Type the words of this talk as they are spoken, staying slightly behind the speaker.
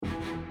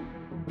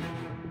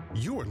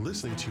You're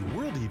listening to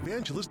World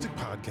Evangelistic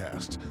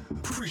Podcast,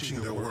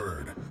 preaching the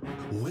word,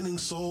 winning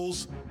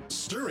souls,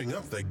 stirring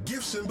up the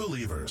gifts in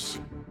believers,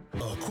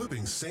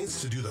 equipping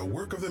saints to do the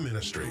work of the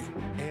ministry.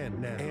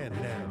 And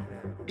now,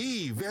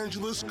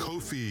 Evangelist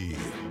Kofi.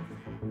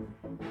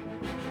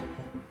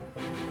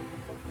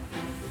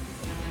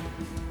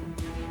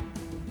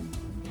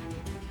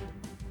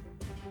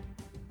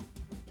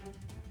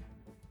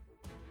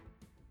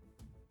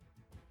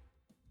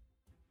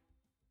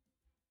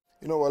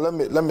 You know what?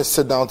 Let me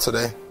sit down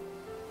today.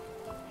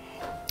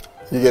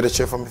 You get a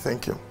chair for me,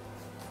 thank you.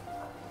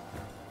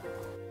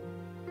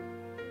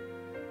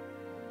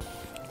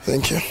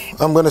 Thank you.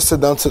 I'm going to sit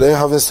down today. I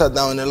haven't sat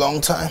down in a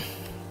long time.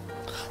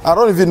 I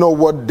don't even know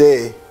what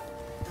day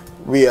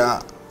we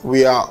are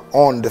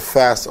on the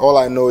fast. All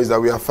I know is that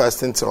we are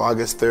fasting till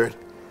August 3rd.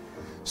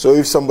 So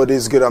if somebody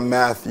is good at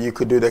math, you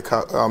could do the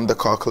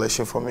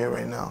calculation for me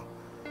right now.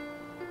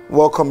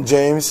 Welcome,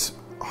 James,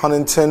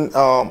 Huntington,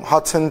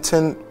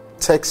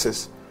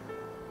 Texas.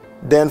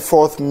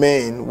 Danforth,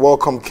 Maine.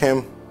 Welcome,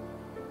 Kim.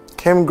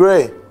 Kim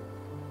Gray.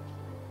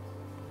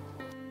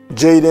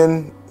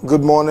 Jaden,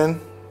 good morning.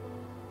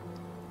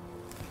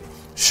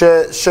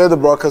 Share the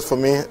broadcast for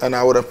me, and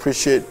I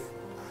appreciate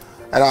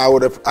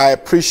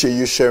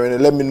you sharing it.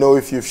 Let me know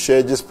if you've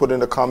shared. Just put in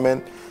the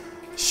comment,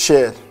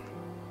 share.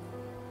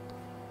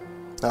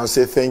 I'll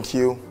say thank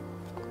you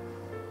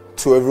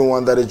to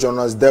everyone that is joining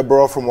us.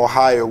 Deborah from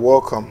Ohio,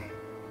 welcome.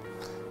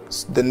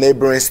 It's the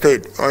neighboring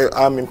state.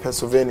 I'm in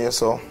Pennsylvania,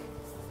 so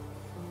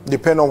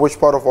depending on which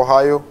part of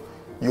Ohio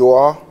you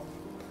are,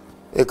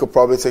 it could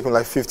probably take me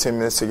like 15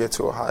 minutes to get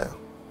to Ohio.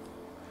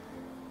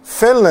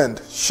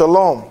 Finland,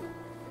 shalom.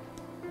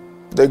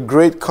 The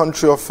great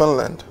country of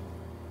Finland.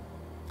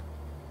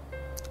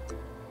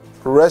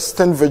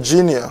 Reston,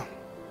 Virginia.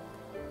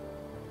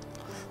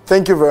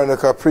 Thank you,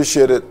 Veronica.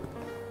 Appreciate it.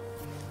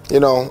 You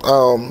know,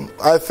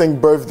 I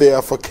think birthday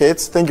are for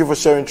kids. Thank you for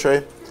sharing,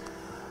 Trey.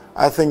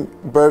 I think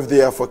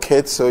birthday are for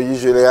kids, so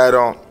usually I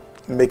don't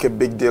make a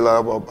big deal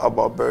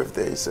about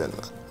birthdays. And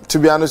to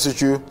be honest with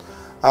you,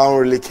 I don't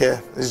really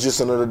care. It's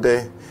just another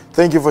day.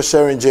 Thank you for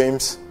sharing,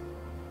 James.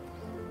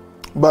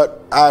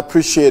 But I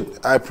appreciate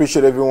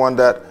everyone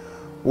that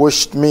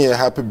wished me a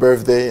happy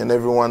birthday and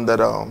everyone that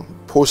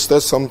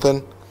posted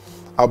something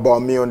about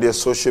me on their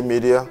social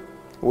media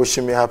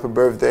wishing me a happy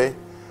birthday.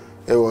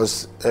 It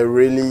was a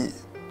really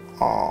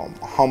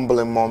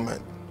humbling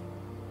moment.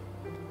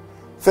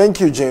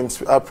 Thank you,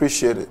 James. I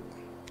appreciate it.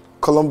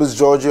 Columbus,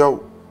 Georgia,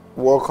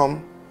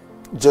 welcome.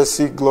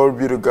 Jesse, glory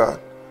be to God.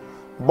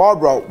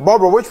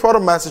 Barbara, which part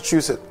of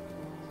Massachusetts?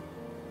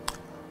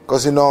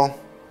 Because, you know,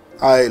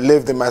 I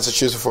lived in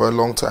Massachusetts for a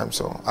long time.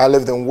 So I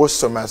lived in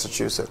Worcester,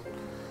 Massachusetts.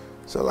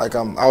 So like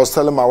I was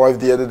telling my wife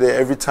the other day,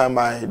 every time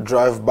I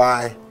drive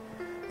by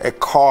a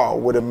car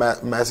with a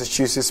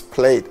Massachusetts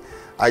plate,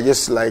 I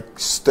just like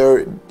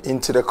stir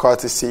into the car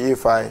to see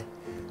if I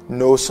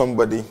know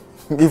somebody,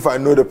 if I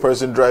know the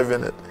person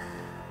driving it.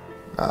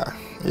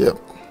 Yep.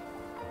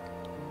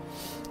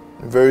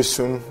 Very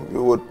soon we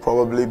would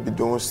probably be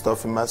doing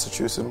stuff in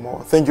Massachusetts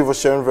more. Thank you for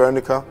sharing,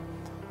 Veronica.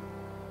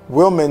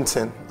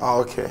 Wilmington. Oh,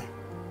 okay.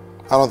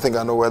 I don't think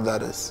I know where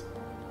that is.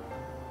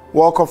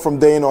 Welcome from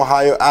Dayton,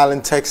 Ohio.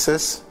 Allen,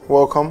 Texas.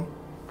 Welcome.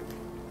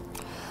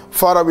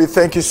 Father, we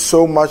thank you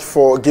so much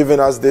for giving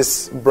us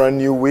this brand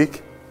new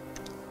week.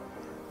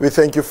 We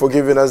thank you for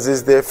giving us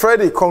this day.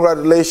 Freddie,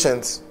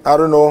 congratulations. I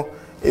don't know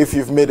if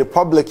you've made it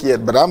public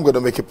yet, but I'm going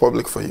to make it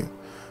public for you.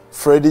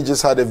 Freddie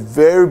just had a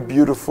very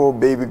beautiful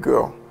baby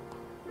girl.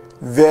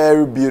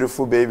 Very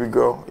beautiful baby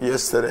girl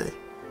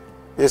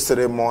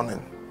yesterday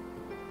morning.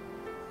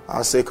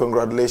 I'll say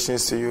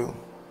congratulations to you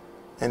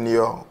and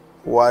your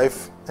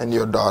wife and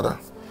your daughter.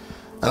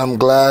 And I'm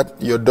glad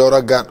your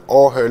daughter got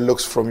all her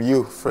looks from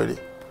you, Freddie.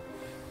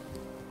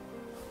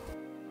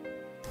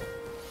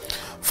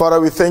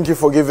 Father, we thank you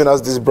for giving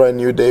us this brand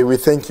new day. We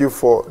thank you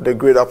for the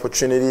great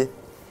opportunity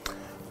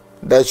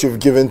that you've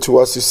given to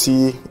us to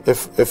see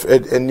if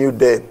a new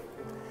day.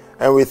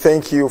 And we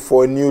thank you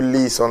for a new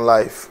lease on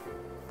life.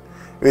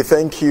 We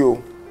thank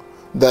you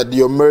that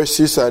your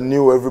mercies are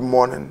new every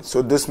morning.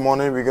 So this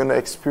morning we're going to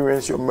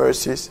experience your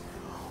mercies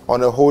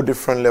on a whole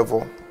different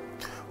level.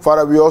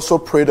 Father, we also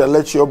pray that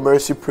let your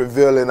mercy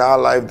prevail in our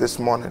life this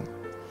morning.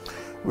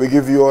 We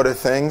give you all the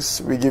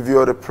thanks. We give you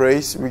all the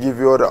praise. We give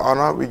you all the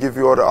honor. We give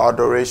you all the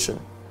adoration.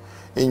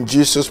 In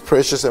Jesus'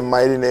 precious and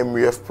mighty name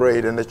we have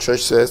prayed. And the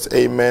church says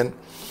amen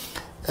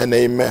and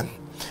amen.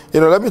 You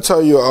know, let me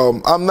tell you,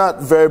 I'm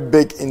not very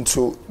big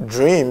into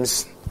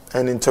dreams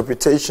and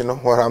interpretation.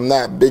 Well, I'm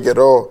not big at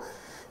all.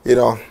 You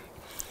know,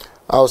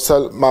 I was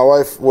telling my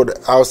wife,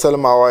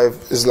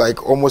 it's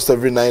like almost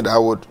every night I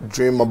would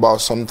dream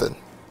about something.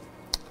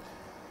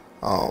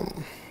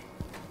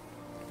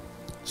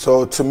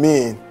 So to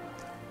me,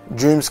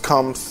 dreams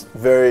comes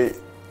very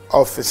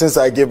often. Since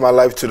I gave my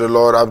life to the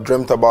Lord, I've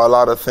dreamt about a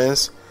lot of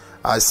things.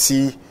 I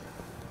see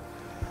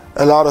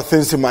a lot of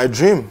things in my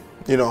dream.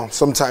 You know,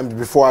 sometimes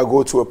before I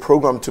go to a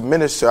program to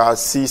minister, I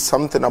see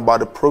something about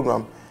the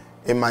program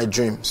in my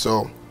dream.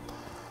 So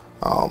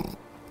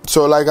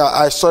So like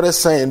I started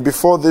saying,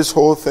 before this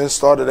whole thing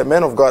started, a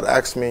man of God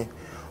asked me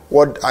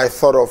what I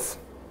thought of,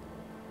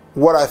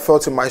 what I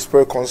felt in my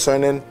spirit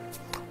concerning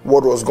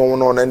what was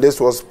going on. And this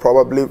was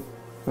probably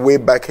way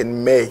back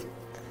in May,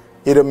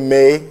 either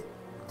May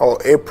or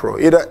April.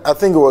 I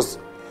think it was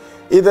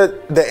either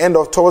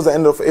towards the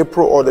end of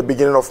April or the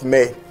beginning of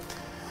May.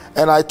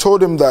 And I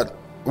told him that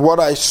what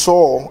I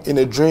saw in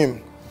a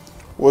dream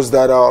was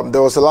that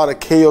there was a lot of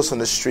chaos on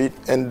the street,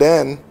 and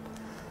then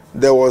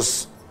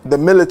the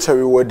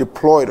military were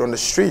deployed on the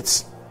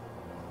streets.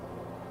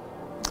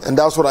 And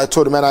that's what I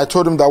told him. And I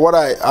told him that what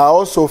I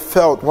also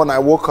felt when I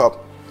woke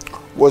up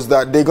was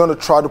that they're going to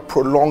try to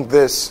prolong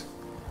this.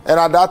 And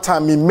at that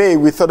time in May,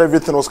 we thought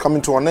everything was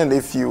coming to an end,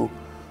 if you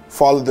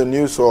follow the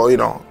news, or,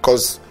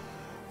 because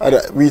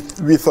we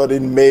thought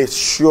in May,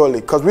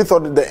 surely, because we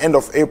thought at the end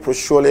of April,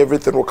 surely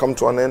everything will come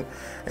to an end.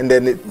 And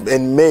then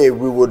in May,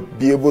 we would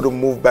be able to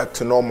move back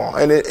to normal.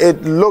 And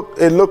it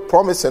looked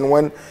promising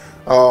when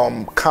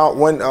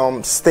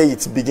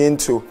states begin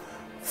to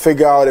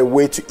figure out a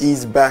way to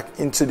ease back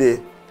into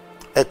the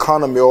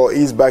economy or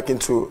ease back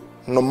into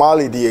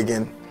normality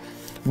again.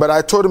 But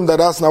I told him that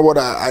that's not what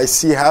I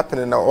see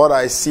happening. Now, what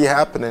I see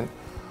happening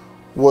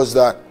was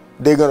that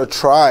they're going to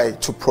try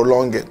to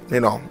prolong it.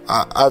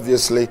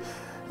 Obviously,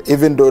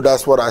 even though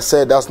that's what I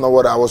said, that's not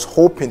what I was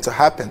hoping to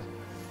happen.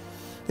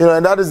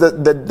 And that is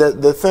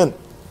the thing.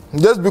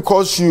 Just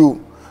because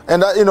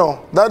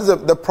that is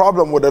the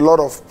problem with a lot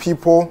of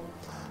people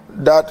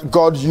that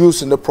God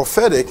used in the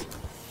prophetic,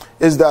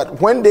 is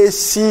that when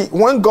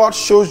God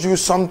shows you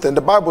something,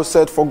 the Bible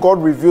said, for God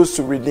reveals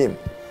to redeem.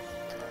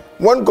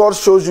 When God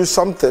shows you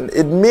something,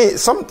 it means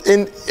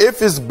something.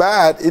 If it's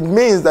bad, it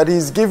means that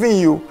He's giving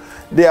you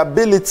the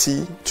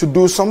ability to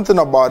do something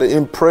about it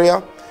in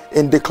prayer,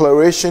 in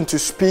declaration, to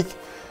speak,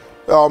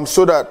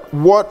 so that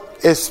what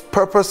is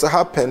purposed to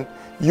happen,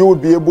 you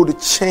would be able to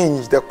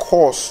change the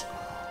course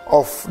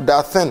of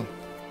that thing.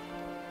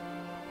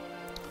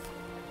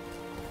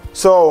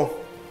 So,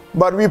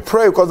 but we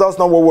pray, because that's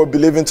not what we're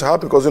believing to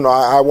happen, because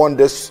I want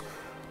this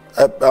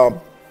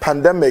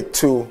pandemic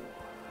to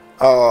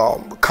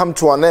come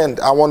to an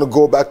end. I want to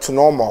go back to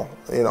normal,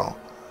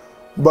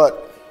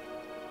 But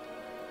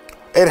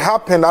it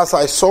happened as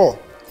I saw.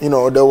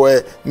 There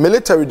were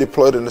military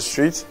deployed in the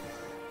streets.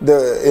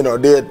 They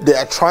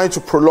are trying to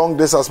prolong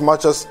this as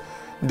much as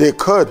they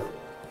could.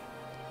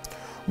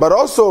 But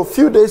also a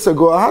few days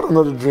ago, I had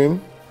another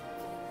dream.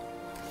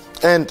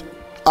 And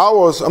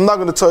I'm not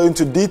going to tell you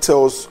into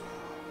details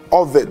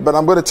of it, but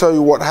I'm going to tell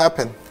you what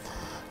happened.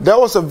 There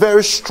was a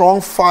very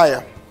strong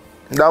fire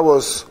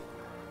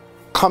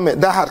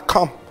that had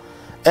come.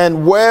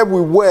 And where we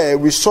were,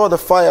 we saw the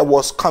fire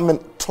was coming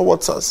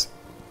towards us.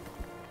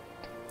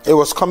 It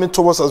was coming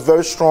towards us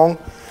very strong.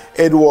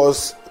 It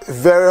was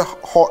very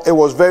hot. It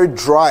was very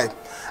dry.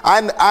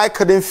 And I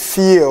couldn't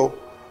feel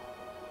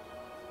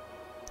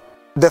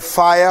the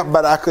fire,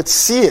 but I could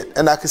see it,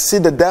 and I could see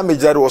the damage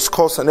that it was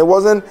causing. It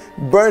wasn't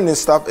burning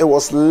stuff, it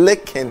was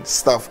licking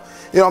stuff.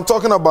 I'm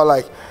talking about,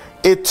 like,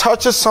 it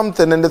touches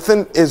something and the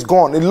thing is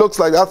gone. It looks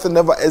like that thing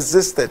never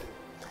existed.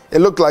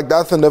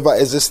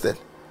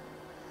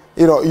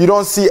 You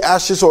don't see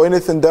ashes or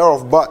anything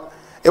thereof, but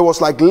it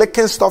was like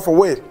licking stuff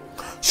away.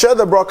 Share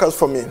the broadcast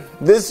for me.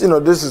 This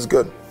is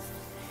good.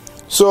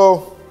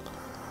 So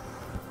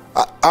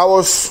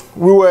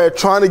we were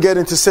trying to get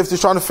into safety,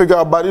 trying to figure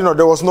out, but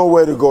there was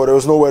nowhere to go, there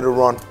was nowhere to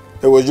run.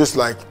 It was just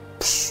like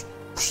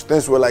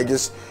things were like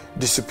just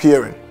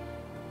disappearing.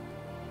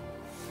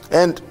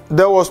 And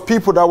there was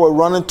people that were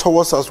running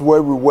towards us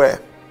where we were,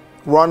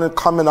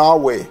 coming our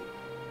way.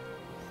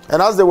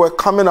 And as they were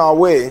coming our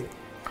way,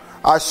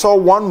 I saw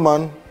one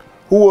man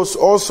who was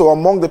also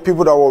among the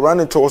people that were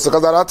running towards us,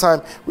 because at that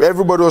time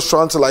everybody was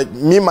trying to, like,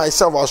 me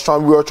myself,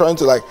 we were trying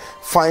to, like,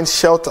 find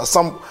shelter,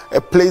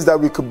 a place that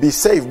we could be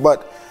safe,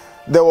 but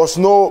there was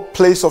no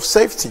place of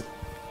safety.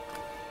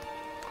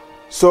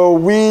 So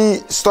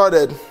we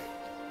started.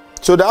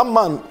 So that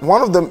man,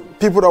 one of the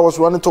people that was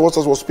running towards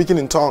us, was speaking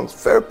in tongues,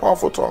 very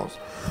powerful tongues.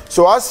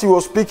 So as he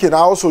was speaking, I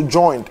also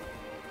joined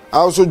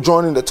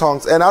in the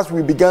tongues. And as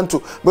we began to,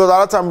 because at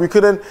that time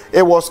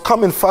it was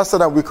coming faster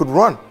than we could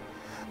run.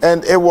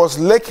 And it was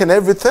licking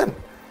everything.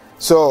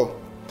 So,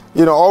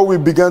 all we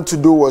began to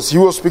do was, he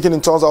was speaking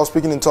in tongues, I was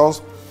speaking in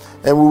tongues,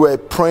 and we were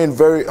praying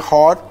very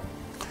hard.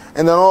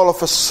 And then all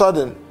of a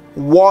sudden,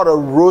 water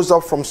rose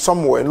up from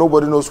somewhere.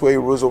 Nobody knows where it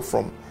rose up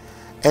from.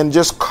 And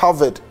just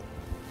covered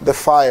the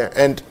fire.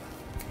 And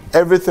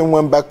everything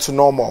went back to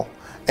normal.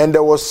 And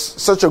there was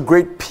such a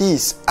great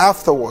peace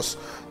afterwards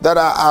that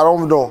I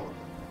don't know,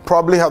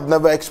 probably have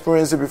never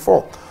experienced it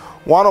before.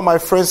 One of my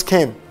friends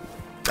came,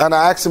 and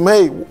I asked him,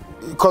 hey,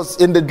 because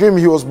in the dream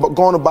he was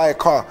going to buy a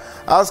car.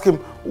 I asked him,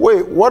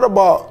 wait,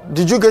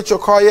 did you get your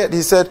car yet?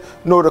 He said,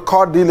 no, the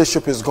car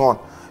dealership is gone.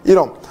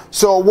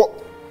 So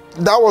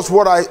that was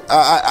what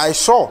I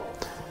saw.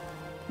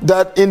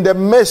 That in the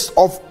midst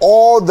of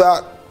all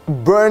that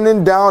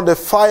burning down, the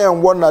fire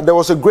and whatnot, there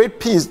was a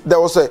great peace.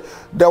 There was a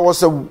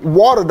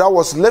water that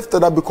was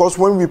lifted up, because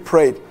when we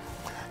prayed,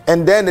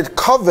 and then it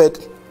covered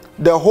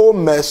the whole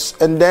mess,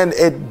 and then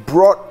it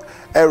brought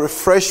a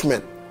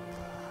refreshment.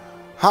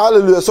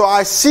 Hallelujah. So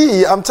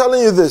I'm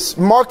telling you this,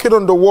 mark it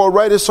on the wall,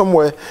 write it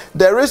somewhere.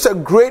 There is a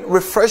great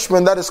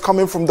refreshment that is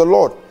coming from the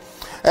Lord.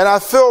 And I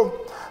feel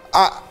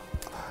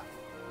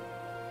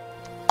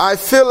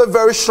it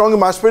very strong in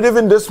my spirit.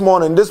 Even this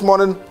morning,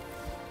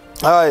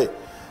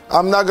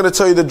 I'm not going to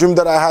tell you the dream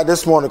that I had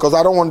this morning, because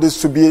I don't want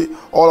this to be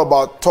all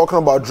about talking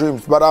about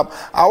dreams. But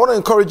I want to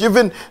encourage,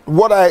 even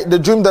the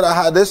dream that I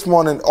had this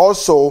morning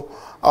also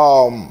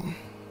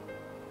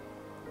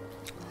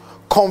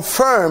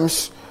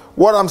confirms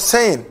what I'm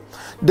saying.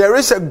 There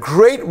is a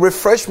great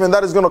refreshment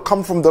that is going to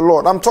come from the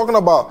Lord. I'm talking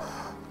about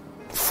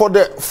for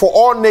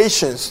all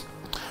nations.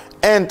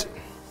 And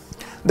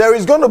there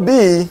is going to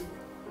be,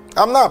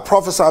 I'm not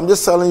prophesying, I'm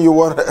just telling you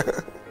what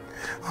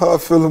I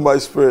feel in my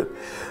spirit.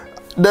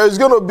 There's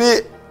going to be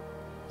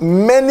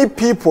many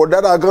people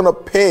that are going to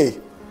pay.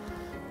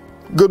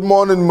 Good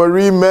morning,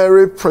 Marie,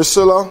 Mary,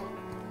 Priscilla.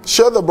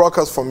 Share the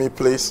broadcast for me,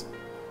 please.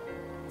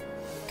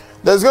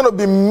 There's going to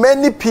be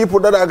many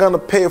people that are going to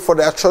pay for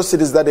the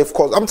atrocities that they've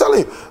caused. I'm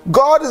telling you,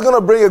 God is going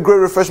to bring a great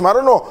refreshment. I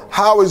don't know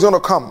how it's going to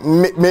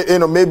come.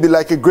 Maybe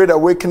like a great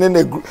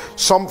awakening,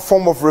 some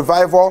form of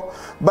revival.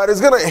 But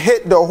it's going to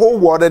hit the whole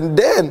world. And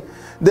then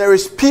there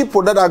is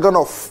people that are going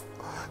to...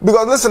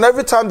 Because listen,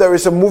 every time there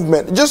is a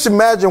movement, just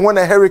imagine when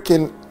a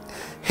hurricane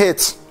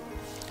hits.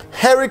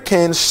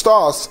 Hurricane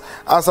starts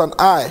as an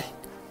eye.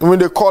 When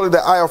they call it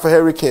the eye of a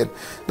hurricane.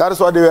 That is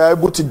why they were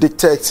able to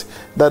detect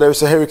that there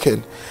is a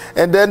hurricane.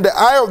 And then the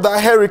eye of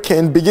that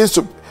hurricane begins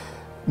to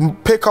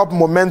pick up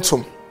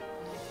momentum.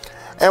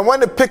 And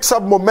when it picks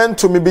up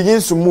momentum, it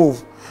begins to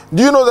move.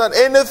 Do you know that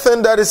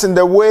anything that is in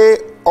the way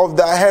of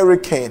the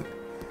hurricane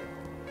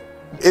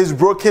is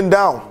broken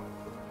down?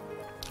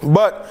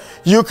 But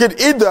you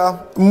could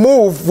either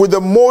move in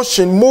the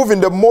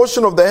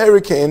motion of the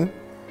hurricane,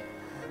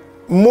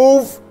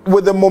 move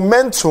with the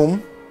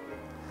momentum,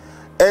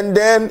 and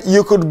then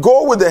you could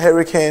go with the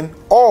hurricane,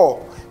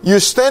 or you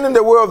stand in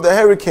the way of the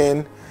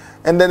hurricane,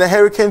 and then the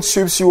hurricane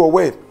sweeps you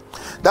away.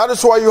 That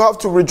is why you have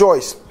to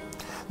rejoice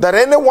that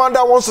anyone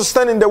that wants to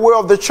stand in the way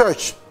of the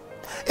church,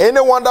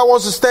 anyone that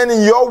wants to stand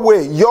in your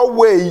way,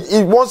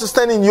 it wants to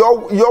stand in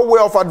your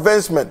way of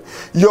advancement,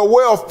 your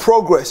way of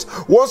progress,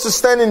 wants to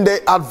stand in the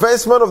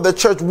advancement of the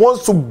church,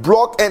 wants to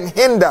block and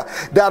hinder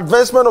the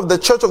advancement of the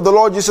church of the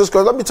Lord Jesus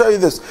Christ. Let me tell you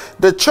this.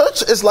 The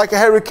church is like a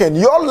hurricane.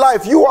 Your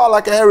life, you are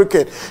like a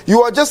hurricane.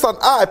 You are just an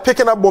eye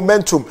picking up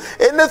momentum.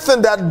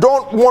 Anything that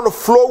don't want to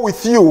flow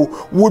with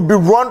you would be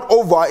run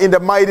over in the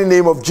mighty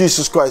name of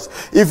Jesus Christ.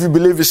 If you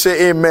believe, you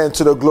say amen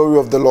to the glory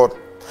of the Lord.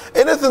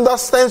 Anything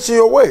that stands in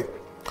your way.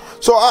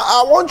 So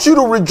I want you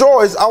to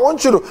rejoice. I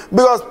want you to,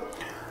 because,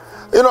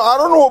 I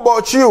don't know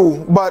about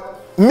you,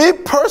 but me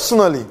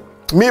personally,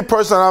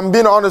 I'm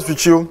being honest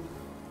with you.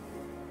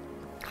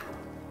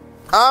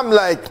 Let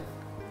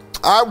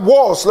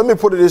me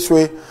put it this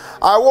way.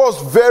 I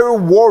was very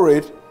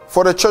worried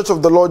for the church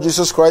of the Lord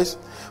Jesus Christ,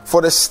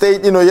 for the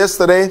state,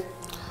 yesterday.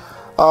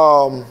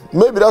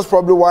 Maybe that's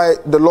probably why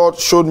the Lord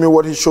showed me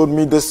what he showed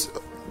me this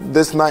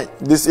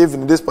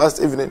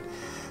past evening.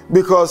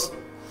 Because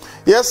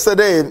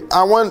yesterday,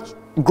 I went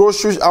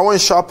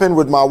shopping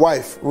with my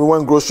wife. We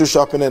went grocery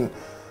shopping and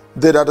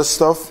did other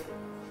stuff.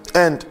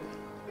 And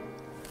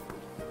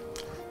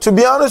to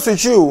be honest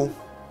with you,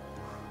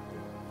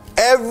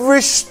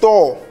 every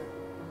store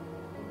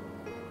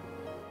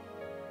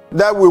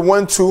that we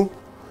went to,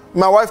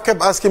 my wife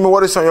kept asking me,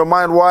 what is on your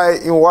mind? Why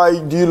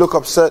do you look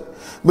upset?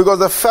 Because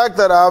the fact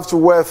that I have to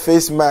wear a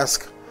face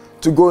mask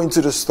to go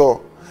into the store,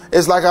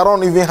 it's like I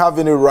don't even have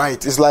any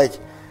right. It's like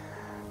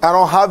I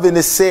don't have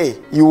any say.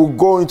 You will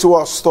go into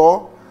a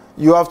store,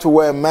 you have to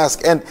wear a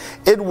mask. And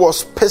it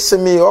was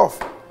pissing me off.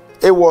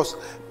 It was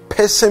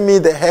pissing me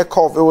the heck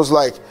off. It was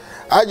like,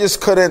 I just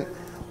couldn't.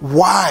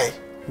 Why?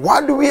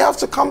 Why do we have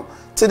to come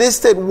to this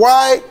state?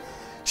 Why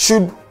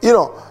should,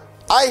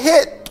 I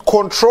hate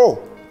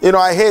control.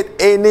 I hate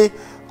any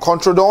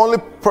control. The only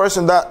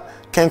person that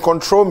can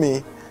control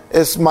me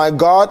is my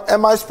God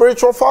and my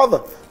spiritual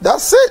father.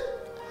 That's it.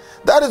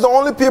 That is the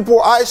only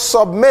people I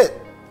submit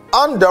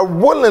under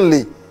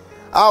willingly.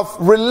 I've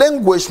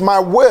relinquished my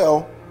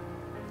will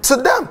to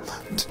them.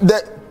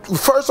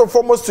 First and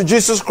foremost to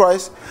Jesus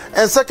Christ,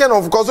 and second,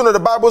 of course, the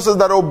Bible says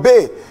that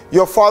obey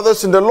your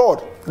fathers in the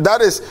Lord.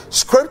 That is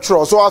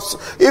scriptural. So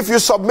if you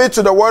submit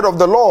to the word of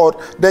the Lord,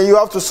 then you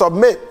have to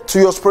submit to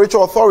your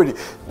spiritual authority.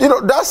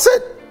 That's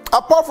it.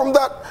 Apart from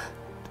that,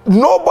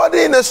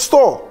 nobody in a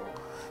store.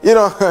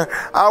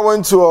 I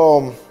went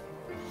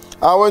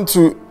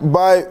to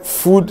buy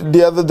food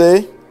the other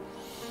day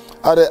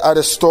at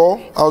a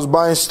store. I was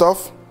buying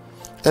stuff.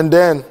 And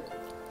then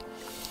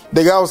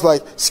the guy was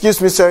like,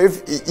 excuse me, sir,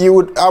 if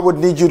I would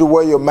need you to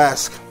wear your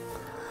mask.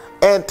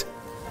 And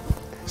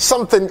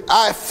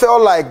I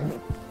felt like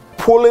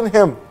pulling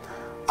him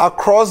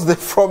across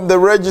from the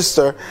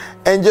register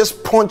and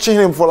just punching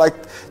him for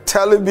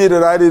telling me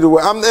that I need to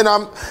wear.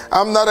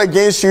 I'm not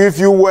against you if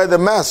you wear the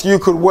mask. You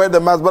could wear the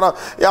mask. But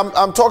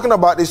I'm talking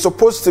about it's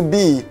supposed to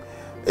be,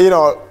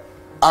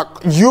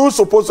 you're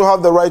supposed to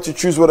have the right to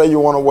choose whether you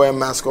want to wear a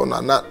mask or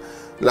not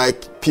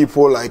like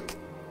people like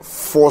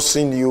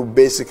forcing you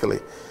basically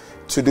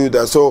to do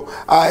that. So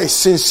I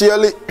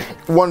sincerely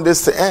want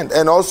this to end.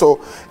 And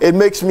also it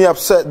makes me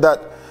upset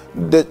that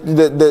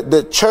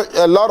the church,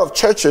 a lot of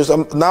churches,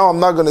 now I'm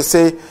not going to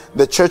say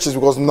the churches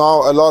because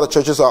now a lot of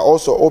churches are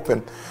also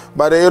open,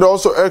 but it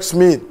also irks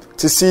me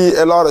to see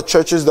a lot of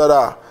churches that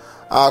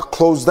are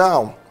closed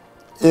down,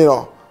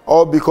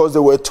 all because they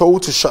were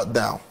told to shut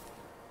down.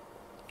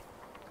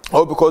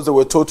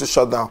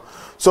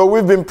 So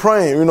we've been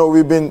praying,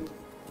 we've been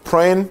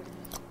praying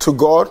to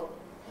God,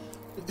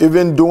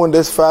 even doing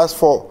this fast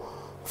for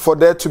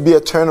there to be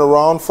a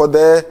turnaround, for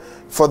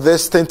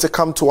this thing to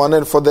come to an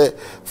end,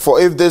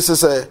 for if this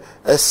is a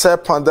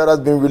serpent that has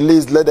been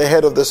released, let the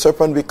head of the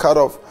serpent be cut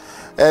off.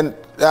 And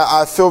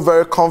I feel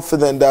very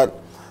confident that,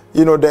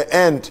 the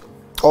end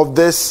of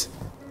this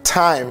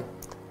time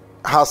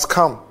has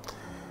come.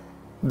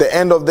 The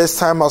end of this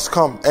time has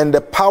come. And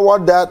the power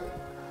that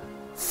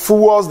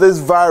fuels this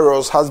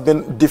virus has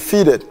been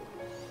defeated.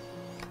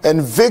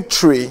 And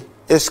victory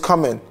is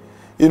coming.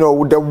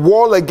 The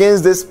war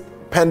against this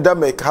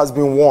pandemic has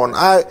been won.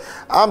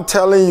 I'm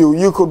telling you,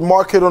 you could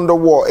mark it on the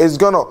wall. It's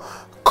going to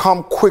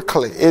come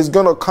quickly.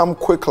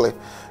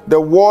 The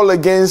war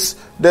against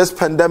this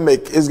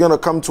pandemic is going to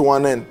come to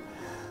an end.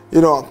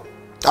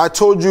 I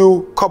told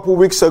you a couple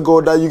weeks ago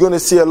that you're going to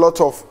see a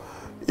lot of,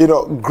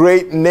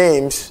 great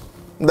names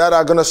that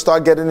are going to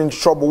start getting into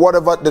trouble,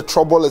 whatever the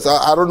trouble is.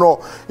 I don't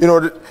know.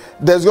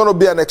 There's going to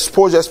be an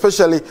exposure,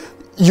 especially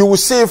you will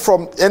see it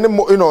from any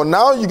more,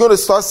 now you're going to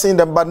start seeing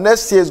them, but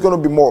next year is going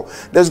to be more.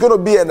 There's going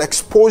to be an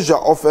exposure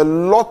of a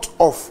lot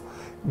of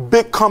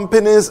big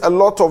companies, a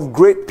lot of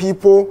great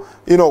people,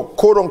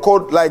 quote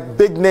unquote, like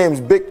big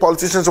names, big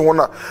politicians and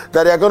whatnot,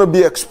 that are going to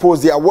be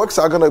exposed. Their works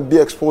are going to be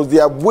exposed.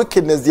 Their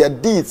wickedness, their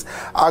deeds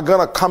are going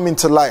to come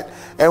into light.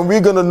 And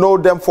we're going to know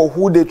them for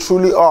who they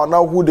truly are,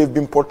 not who they've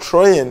been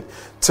portraying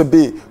to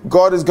be.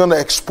 God is going to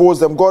expose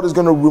them. God is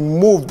going to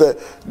remove the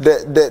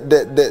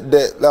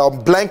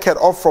blanket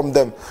off from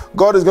them.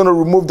 God is going to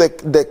remove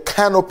the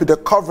canopy, the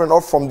covering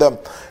off from them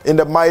in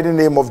the mighty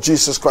name of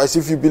Jesus Christ.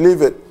 If you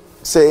believe it,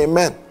 say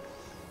amen.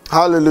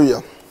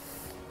 Hallelujah.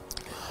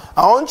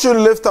 I want you to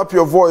lift up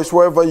your voice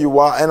wherever you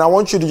are, and I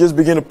want you to just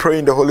begin to pray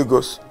in the Holy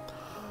Ghost.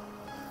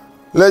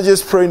 Let's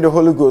just pray in the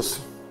Holy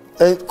Ghost.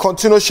 And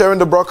continue sharing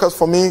the broadcast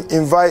for me.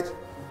 Invite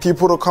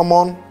people to come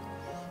on.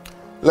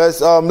 Let's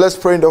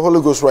pray in the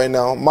Holy Ghost right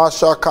now.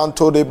 Masha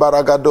Kanto de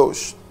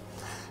Baragadosh.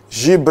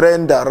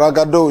 Jibrenda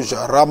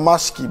Ragadoja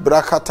Ramaski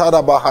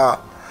Brakatada Baha.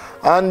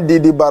 Andi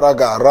di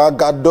Baraga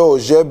Ragado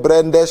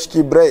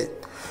Jebrendeski Bre.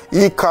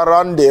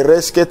 Ikarande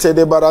Reskete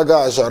de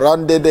Baragaja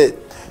Rande de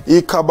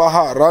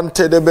Ikabaha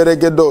Rante de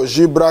Beregedo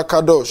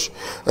Jibrakadosh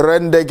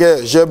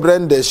Rendege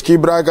Jebrendes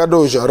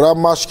Kibragadoja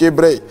Ramaski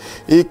Bre.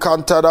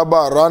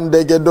 Ikantadaba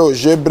Randegedo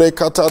Jebre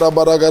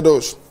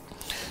Katarabaragadosh.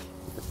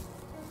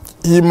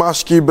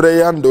 Imashki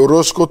Breyando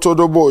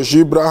Roskotodobo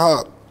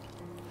Jibraha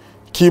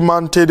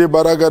Kimante de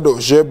Baragado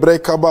Jebre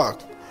Kabak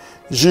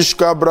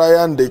Jishka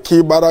Brayande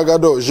Ki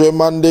Baragado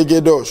Jemande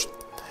Gedosh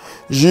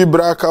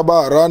Jibra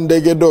Kaba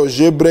Randegedo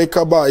Jebre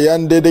Kaba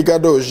Yande de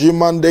Gado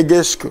Jimande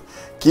Gesku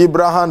Ki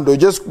Brahando.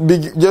 Just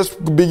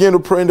begin to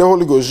pray in the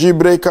Holy Ghost.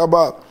 Jibre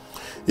Kaba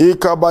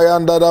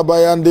Ikabayanda da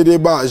bayande de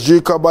ba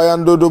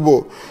Jikabayando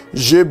dobo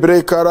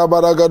Jebre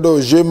Karabaragado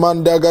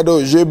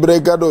Jemandagado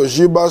Jebregado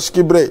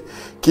Jibaskibre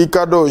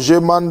Kikado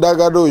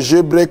Jemandagado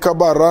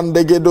Jebrekaba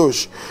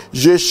Randegedosh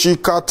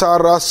Jeshikata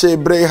Rase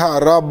Breha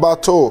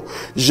Rabato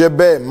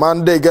Jebe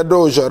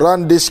Mandegadoja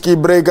Randiski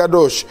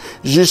Bregadosh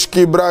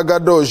Jishki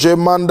Bragado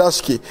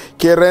Jemandaski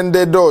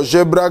Kerendedo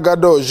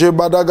Jebragado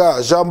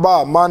Jebadaga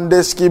Jamba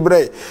Mandeski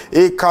Bre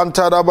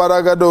Ekantara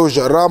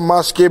Baragadoja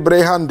Ramaski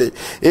Brehande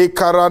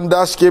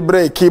Ekarandaski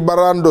Bre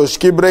Kibarandos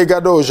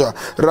Kibregadoja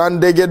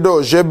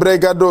Randegedo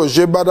Jebregado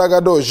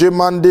Jebadagado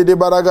Jemandi de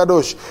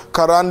Baragadosh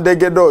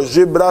Karandegedo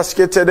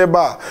Jebraski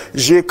Tedeba,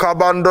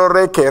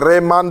 Jikabandoreke,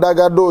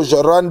 Remandagadosh,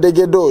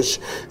 Randegedosh,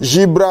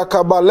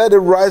 Jibrakaba. Let it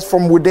rise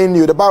from within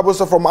you. The Bible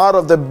says, from out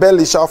of the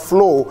belly shall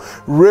flow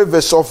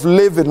rivers of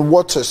living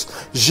waters.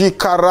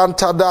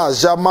 Jikarantada,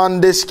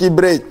 Jamandeski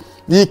break.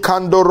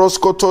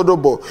 Ikandorosko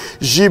todobo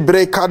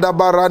Jibre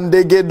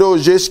kadabarande gedo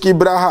jeski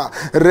braha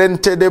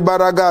rente de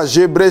baraga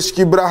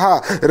jebreski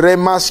braha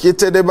remaski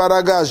te de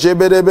baraga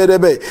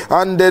jebedebedebe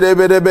ande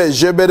debedebe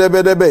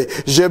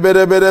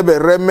jebedebedebe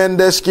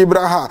remendeski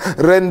braha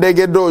rende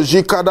gedo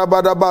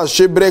jikadabadaba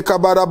jibre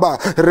kabaraba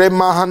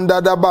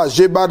remahandadaba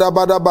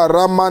jebadabadaba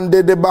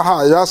ramande de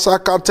baha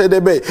yasakate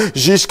debe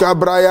jiska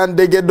brayan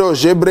de gedo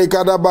jebre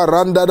kadaba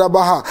randa da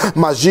baha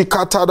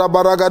majikata da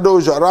baragado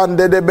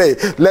rande debe.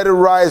 Let it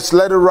rise.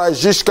 let it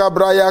rise. Jishka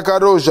braya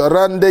kadoja,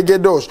 rande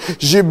gedosh,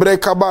 jibre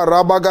kaba,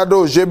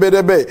 rabagado,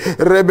 jeberebe,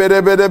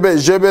 reberebe,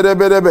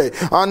 jeberebe,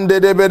 ande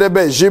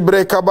debedebe,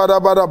 jibre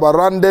kabadabadaba,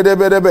 rande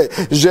debedebe,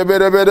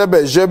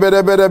 jeberebe,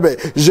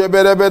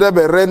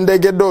 jeberebe, rende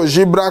gedo,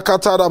 jibra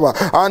kataraba,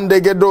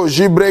 ande gedo,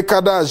 jibre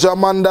kada,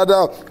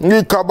 jamandada,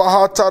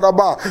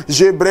 ikabahataraba,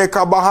 jibre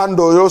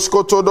kabahando,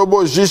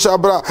 yoskotodobo,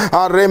 jishabra,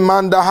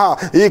 aremandaha,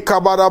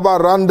 ikabaraba,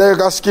 rande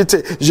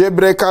gaskite,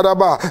 jebre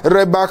kadaba,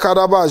 reba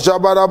kadaba,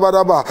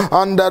 jabarabaraba,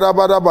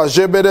 andarabaraba,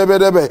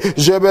 jeberebe,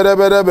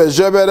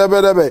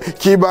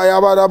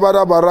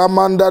 kibayabarabaraba,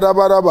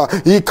 ramandarabaraba,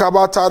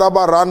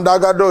 ikabataraba,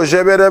 randagado,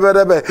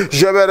 jeberebe,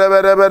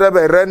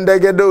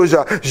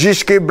 rendegedoja,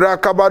 jishki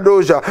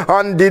brakabadoja,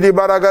 andidi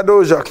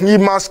baragadoja,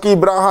 imaski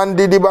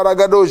brahandi di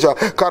baragadoja,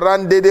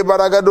 karande de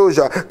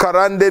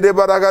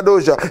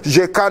baragadoja,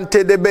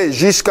 jekante debe,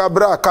 jishka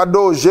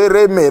brakado,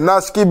 jereme,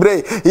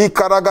 naskibre,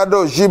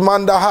 ikaragado,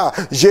 jimandaha,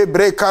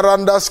 jebre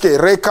karandaske,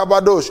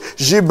 rekabadosh,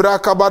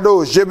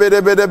 jibrakabado,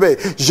 jeberebe,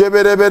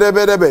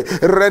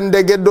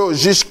 rendegedo,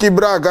 jishki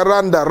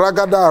bragaranda,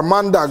 ragada,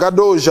 manda,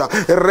 gadoja,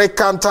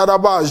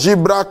 rekantaraba,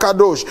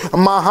 jibrakadosh,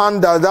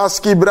 mahanda,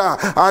 daskibra,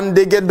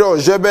 andegedo,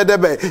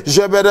 jebedebe,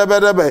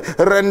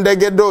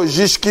 rendegedo,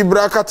 jishki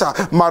brakata,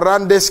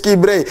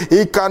 marandeskibre,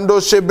 ikando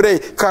shebre,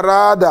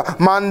 karada,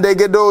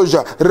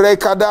 mandegedoja,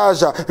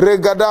 regadaja,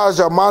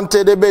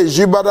 mantedebe,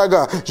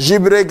 jibadaga,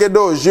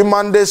 jibregedo,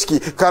 jimandeski,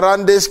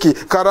 karandeski,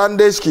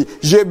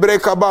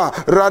 jebrekaba,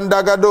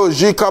 randagado,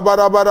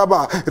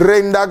 jikabarabaraba,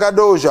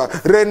 rendagadoja,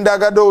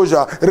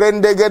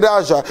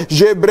 rendegedaja,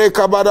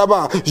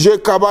 jebrekabadaba,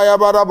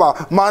 jekabayabaraba,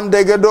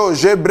 mandegedo,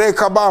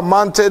 jebrekaba,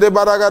 mantede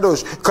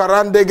baragados,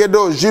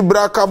 karandegedo,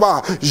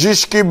 jibrakaba,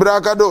 jishki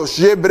bragados,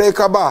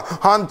 jebrekaba,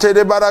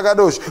 hantede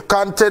baragados,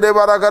 kante de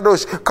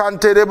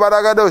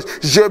baragados,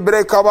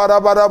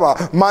 jebrekabarabaraba,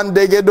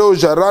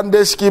 mandegedoja,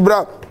 randeski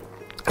bra,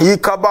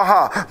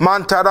 Ikabaha,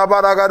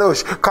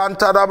 Mantarabaragadosha,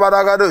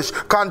 Kantarabaragadosha,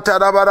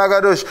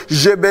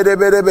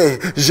 Jeberebe,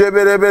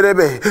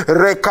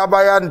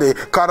 Rekabayande,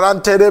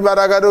 Karante de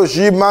Baragadosh,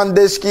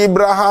 Jimandeski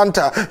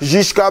Brahanta,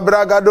 Jishka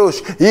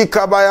Bragadosh,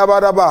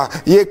 Ikabayabaraba,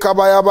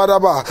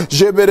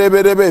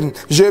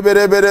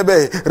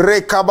 Jeberebe,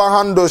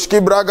 Rekabahandos,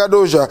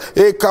 Kibragadoja,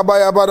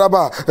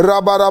 Ekabayabaraba,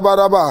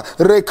 Rabarabaraba,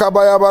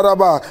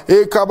 Rekabayabaraba,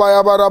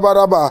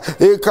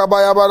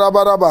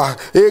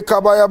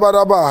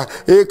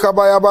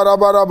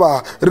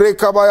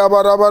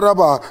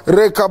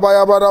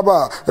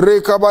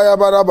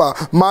 Rekabayabaraba,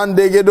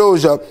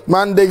 Mandegedoja,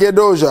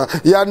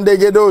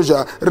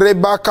 Yandegedoja,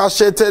 Rebaka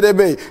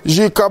Sheterebe,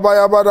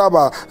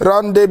 Jikabayabaraba,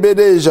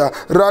 Randebedeja,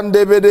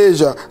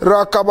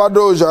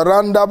 Rakabadoja,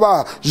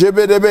 Randaba,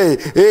 Jebedebe,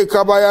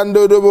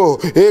 Ekabayandobo,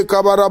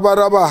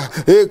 Ekabarabaraba,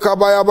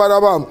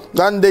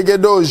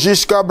 Andegedo,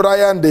 Jishka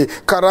Brayande,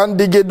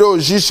 Karandigedo,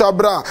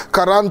 Jishabra,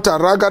 Karanta,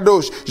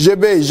 Ragadosh,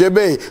 Jebe,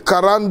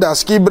 Karanda,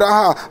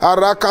 Skibraha,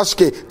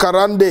 Arakaske,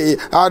 Karande,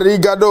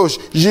 Arigadosh,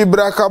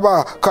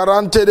 Jibrakaba,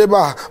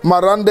 Karantedeba,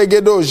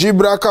 Marandegedo,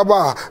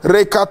 Jibrakaba,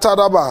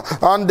 Rekataraba,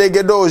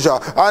 Andegedoja,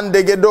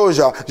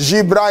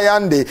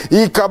 Jibrayande,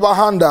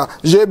 Ikabahanda,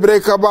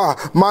 Jebrekaba,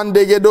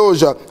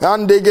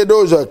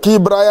 Andegedoja,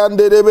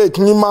 Kibrayande debe,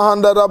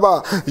 Knimahanda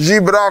raba,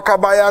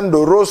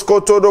 Jibrakabayando,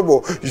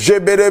 Roskotodobo,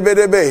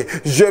 Jeberebe.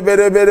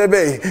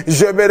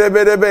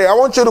 I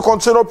want you to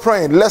continue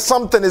praying. Let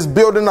something is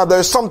building up. There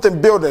is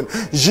something building.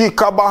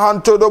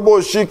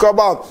 Jikabahantodobo,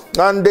 Shikaba,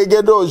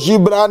 Andegedo,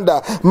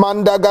 Jibranda,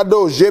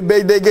 Mandagado,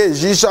 Jebedege,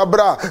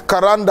 Jishabra,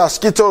 Karanda,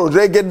 Skito,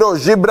 Regedo,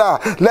 Jibra.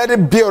 Let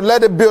it build,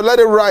 let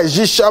it rise.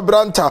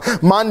 Jishabranta,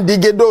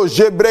 Mandigedo,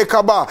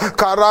 Jebrekaba,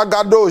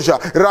 Karagadoja,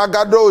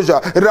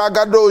 Ragadoja,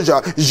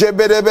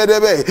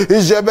 Jeberebe,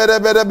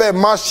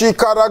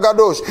 Mashika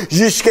Ragadosh,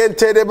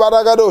 Jishkente de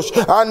Baragadosh,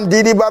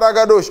 Andidi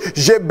Baragadosh,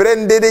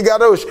 Jebrende de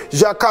Gadosh,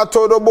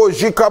 Jakatodobo,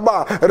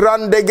 Jikaba,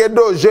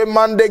 Randegedo,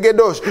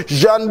 Jemandegedosh,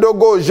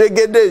 Jandogo,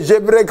 Jegede,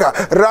 Jebreka,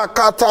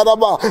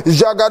 Rakataraba,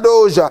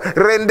 Jagadoja,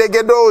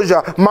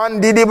 Rendegedoja,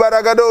 Mandidi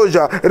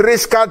Baragadoja,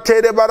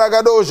 Riskate de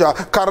Baragadoja,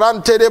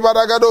 Karante de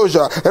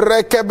Baragadoja,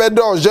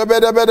 Rekebedo,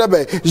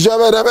 Jebedebe.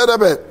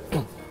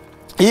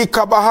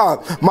 Ikabaha,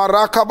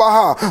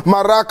 Marakabaha,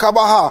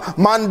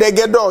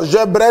 Mandegedo,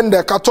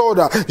 Jebrende,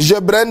 Katoda,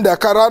 Jebrende,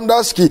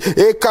 Karandaski,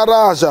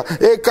 Ekaraja,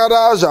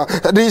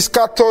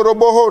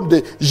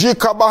 Riskatorobohonde,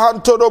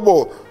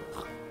 Jikabahantorobo.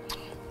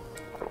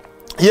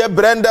 Ye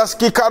brendas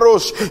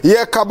kikarosh,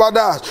 ye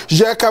kabada,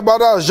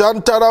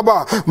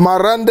 jantaraba,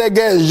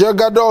 marandege,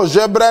 jegado,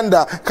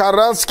 jebrenda,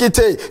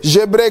 karanskite,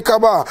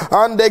 jebrekaba,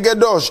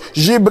 andegedosh,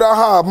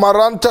 jibraha,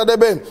 maranta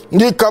deben,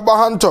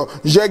 nikabahanto,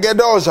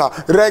 jegedoja,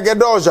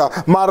 regedoja,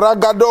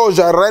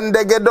 maragadoja,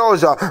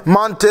 rendegedoja,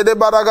 mante de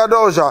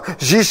baragadoja,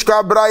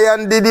 jishka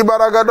brayan didi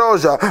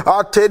baragadoja,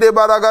 ate de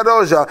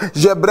baragadoja,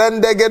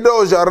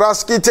 jebrendegedoja,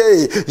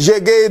 raskite,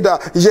 jegeda,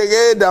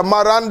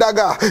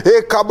 marandaga,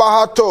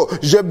 ekabahato,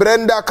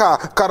 jebrenda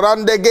Rendaka,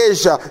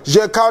 Karandegeja,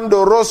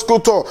 Jekando,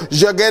 Roskuto,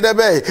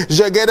 Jegedebe,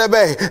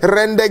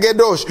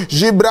 Rendegedosh,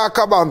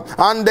 Jibrakabam,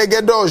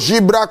 Andegedo,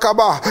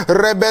 Jibrakaba,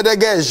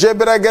 Rebedege,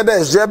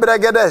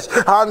 Jebregedesh,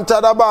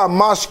 Antadaba,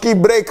 Mashki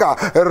Breka,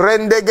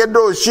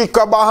 Rendegedo,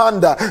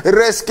 Shikabahanda,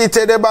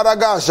 Reskite de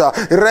Baragaja,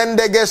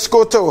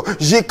 Rendegeskoto,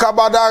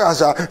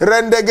 Jikabadaja,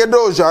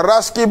 Rendegedoja,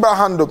 Raski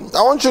Bahando.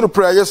 I want you to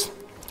pray. I just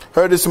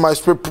heard this in my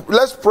spirit.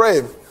 Let's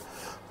pray.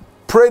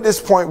 Pray this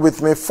point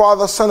with me.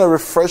 Father, send a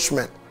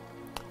refreshment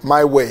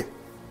my way.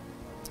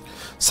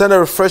 Send a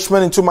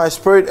refreshment into my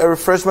spirit, a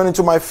refreshment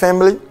into my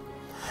family,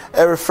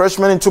 a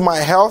refreshment into my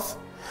health,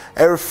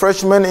 a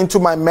refreshment into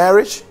my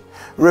marriage,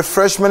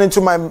 refreshment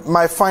into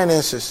my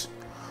finances.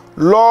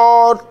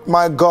 Lord,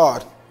 my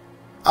God,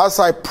 as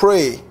I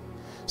pray,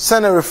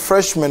 send a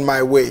refreshment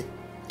my way.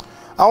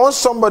 I want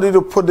somebody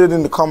to put it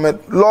in the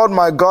comment. Lord,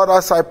 my God,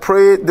 as I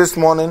pray this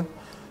morning,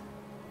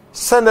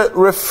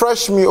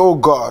 refresh me, oh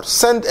God.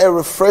 Send a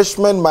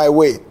refreshment my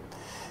way.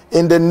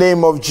 In the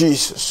name of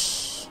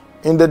Jesus.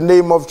 In the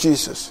name of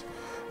Jesus.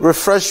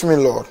 Refresh me,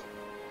 Lord.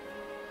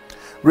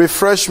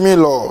 Refresh me,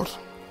 Lord.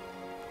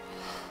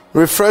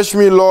 Refresh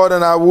me, Lord,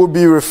 and I will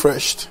be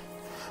refreshed.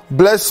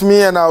 Bless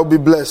me and I will be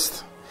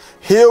blessed.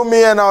 Heal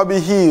me and I will be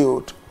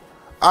healed.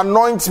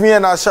 Anoint me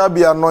and I shall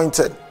be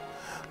anointed.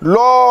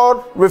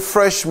 Lord,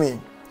 refresh me.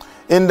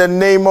 In the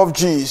name of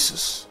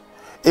Jesus.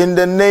 In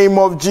the name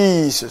of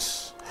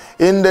Jesus.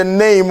 In the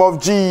name of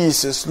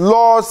Jesus.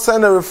 Lord,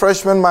 send a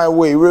refreshment my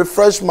way.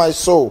 Refresh my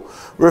soul.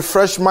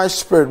 Refresh my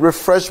spirit.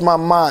 Refresh my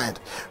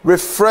mind.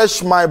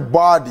 Refresh my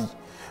body.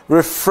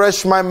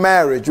 Refresh my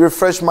marriage.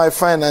 Refresh my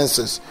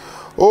finances.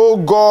 Oh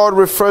God,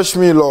 refresh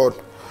me, Lord.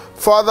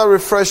 Father,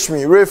 refresh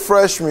me.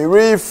 Refresh me.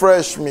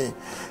 Refresh me.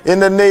 In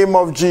the name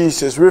of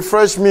Jesus.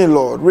 Refresh me,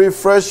 Lord.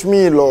 Refresh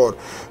me, Lord.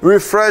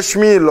 Refresh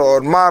me,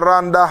 Lord.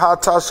 Maranda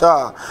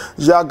hatasha.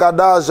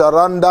 Jagadaja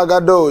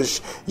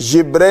randagadosh.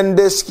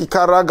 Jibrendeski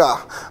karaga.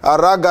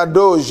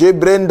 Aragado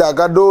jibrenda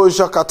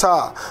gadoja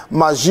kata.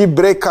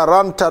 Majibre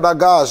karanta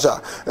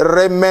dagaja.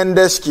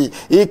 Remendeski.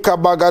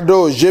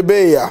 Ikabagado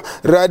jebeya.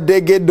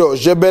 Radegedo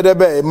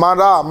jebedebe.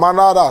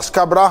 Manaras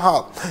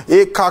kabraha.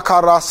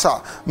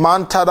 Ikakarasa.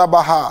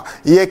 Mantadabaha.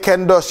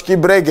 Yekendoski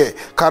brege.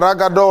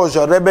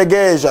 Karagadoja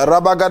rebege.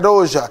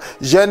 Rabagadoja,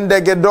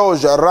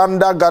 Jendegedoja,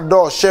 Randa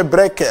Gadosh,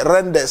 Shebreke,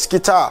 Rendes,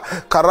 Kita,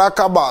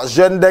 Karakaba,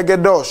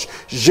 Jendegedosh,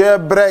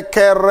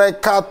 Jebreke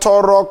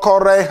Rekatoro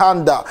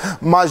Korehanda,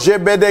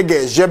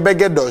 Majebedege,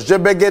 Jebegedo,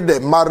 Jebegede,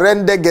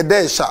 Marende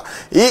Gedesha,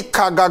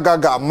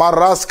 Ikagagaga,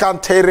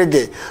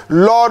 Maraskanterege.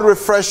 Lord,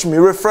 refresh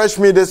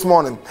me this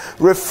morning.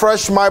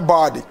 Refresh my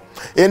body.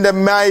 In the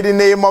mighty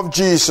name of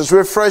Jesus,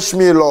 refresh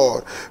me,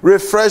 Lord.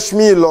 Refresh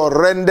me, Lord.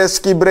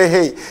 Rendeski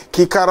brehe,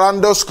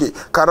 kikarandoski,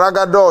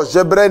 karagado,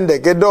 jebrende,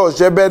 gedo,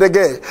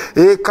 jebedege,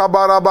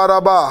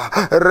 ikabarabaraba,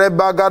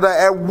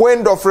 rebagada, a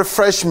wind of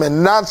refreshment.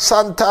 Not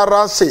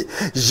santarasi,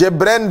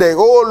 jebrende.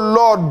 Oh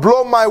Lord,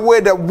 blow my way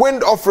the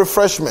wind of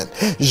refreshment.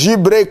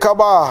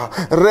 Jibrekaba,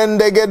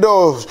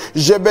 rendegedo,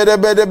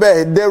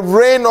 jebedebedebe, the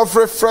rain of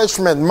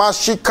refreshment.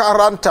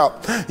 Mashikaranta,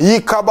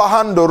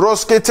 ikabahando,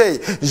 roskete,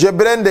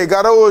 jebrende,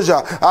 garoja.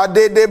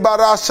 Adede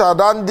barasha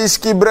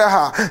dandiski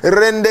breha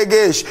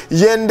rendegesh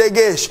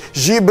yendegesh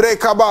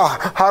jibrekaba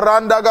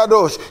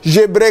harandagadosh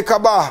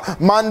jebrekaba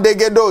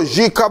mandegedo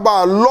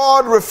jikaba.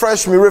 Lord,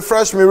 refresh me,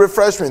 refresh me,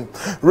 refresh me,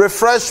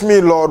 refresh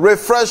me, Lord,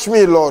 refresh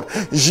me, Lord.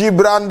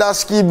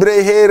 Jibrandaski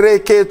brehe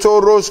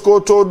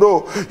reketorosko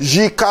todo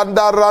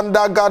jikanda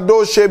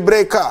randagado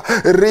shebreka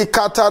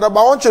rikata. I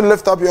want you to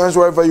lift up your hands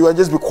wherever you are.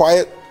 Just be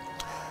quiet.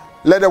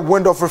 Let a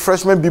wind of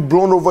refreshment be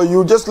blown over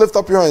you. Just lift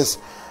up your hands.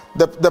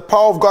 The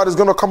power of God is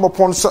going to come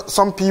upon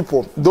some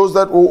people, those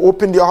that will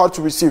open their heart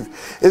to receive.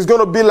 It's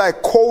going to be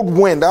like cold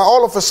wind. And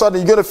all of a sudden,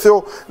 you're going to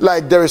feel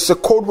like there is a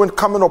cold wind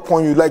coming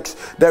upon you, like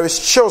there is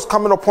chills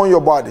coming upon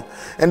your body.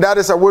 And that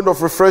is a wind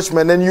of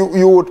refreshment. And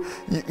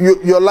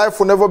your life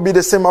will never be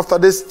the same after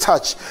this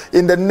touch.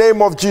 In the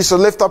name of Jesus,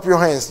 lift up your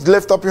hands.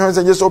 Lift up your hands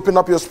and just open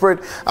up your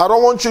spirit. I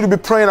don't want you to be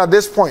praying at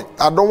this point.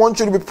 I don't want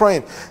you to be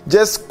praying.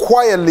 Just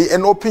quietly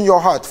and open your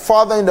heart.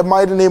 Father, in the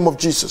mighty name of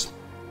Jesus,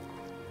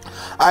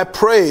 I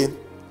pray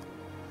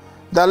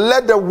that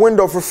let the wind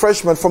of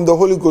refreshment from the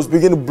Holy Ghost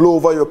begin to blow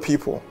over your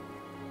people.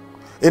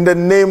 In the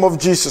name of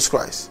Jesus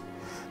Christ.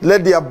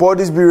 Let their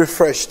bodies be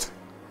refreshed.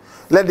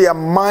 Let their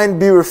mind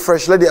be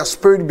refreshed. Let their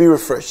spirit be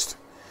refreshed.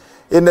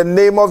 In the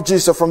name of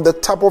Jesus, from the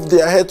top of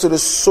their head to the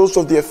soles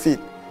of their feet.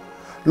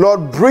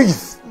 Lord,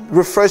 breathe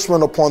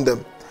refreshment upon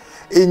them.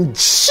 In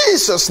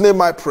Jesus'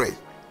 name I pray.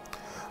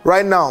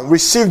 Right now,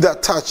 receive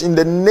that touch in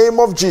the name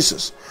of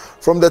Jesus.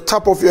 From the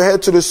top of your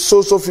head to the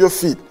soles of your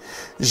feet.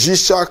 Some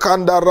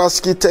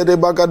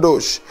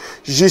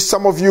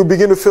of you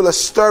begin to feel a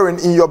stirring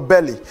in your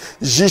belly.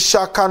 There is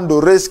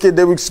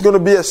going to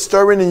be a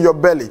stirring in your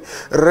belly.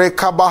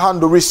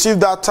 Receive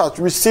that touch.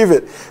 Receive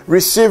it.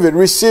 Receive it.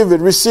 Receive it.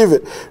 Receive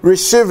it.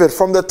 Receive it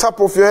from the top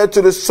of your head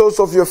to the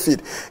soles of your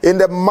feet. In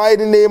the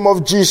mighty name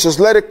of Jesus,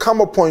 let it come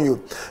upon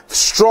you.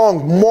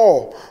 Strong,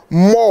 more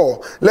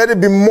more. Let it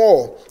be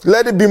more.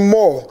 Let it be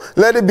more.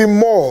 Let it be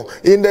more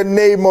in the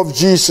name of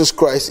Jesus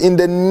Christ. In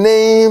the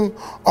name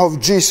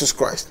of Jesus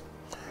Christ.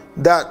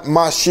 That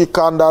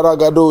Mashikanda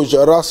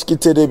Ragadoja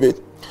Raskitedebe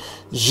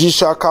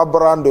Jishaka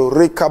Brando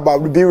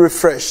Rekaba, be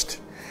refreshed.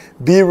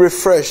 Be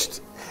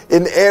refreshed.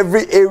 In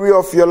every area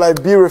of your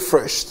life, be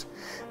refreshed.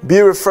 Be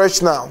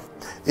refreshed now.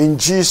 In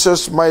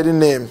Jesus' mighty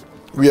name,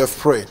 we have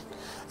prayed.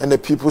 And the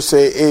people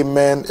say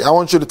amen. I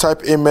want you to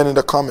type amen in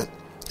the comment.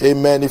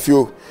 Amen. If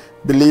you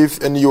believe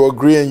and you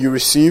agree and you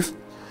receive,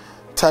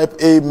 type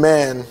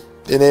amen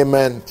and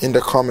amen in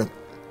the comment.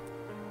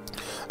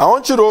 I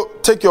want you to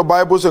take your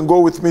Bibles and go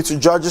with me to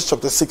Judges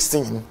chapter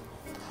 16.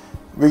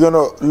 We're going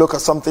to look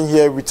at something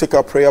here. We take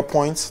our prayer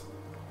points.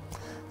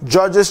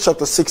 Judges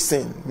chapter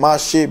 16.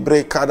 Mashe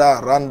bre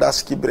kada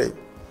randaski bre.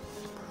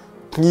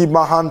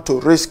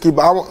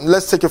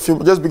 Let's take a few.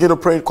 Just begin to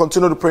pray.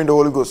 Continue to pray in the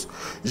Holy Ghost.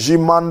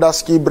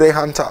 Jimandaski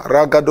brehanta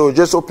ragado.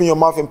 Just open your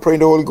mouth and pray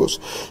in the Holy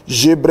Ghost.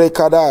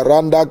 Jebrekada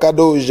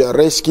randagado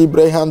reski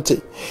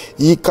brehante.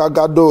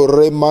 Ikagado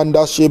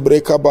remanda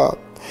shebrekaba.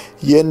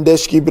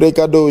 Yendeski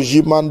brekado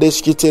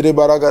jimandeski tere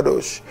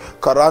baragadosh.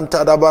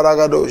 Karanta da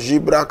baragado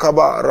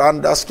jibrakaba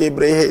randaski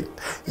brehe.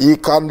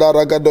 Ikanda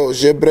ragado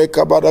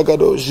jebrekaba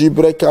ragado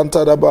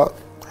jibrekanta daba.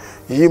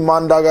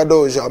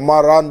 Yimandagadoja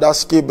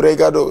marandaski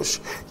bregadosh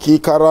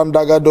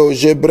kikarandagado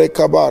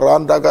jebrekaba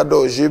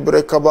randagado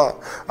jibrekaba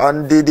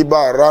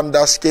andidiba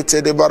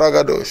randaskete de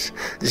baragadosh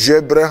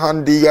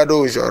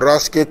jebrehandigadoja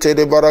raskete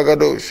de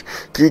baragadosh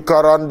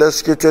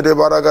kikarandaskete de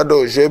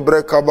baragado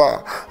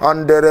jebrekaba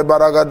andere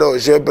baragado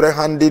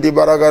jebrehandidi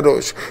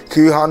baragadosh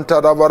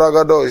kihanta da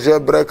baragado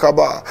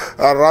jebrekaba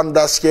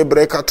randaske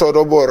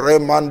brekatorobo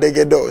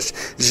remandegedosh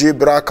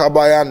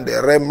jibrakabayande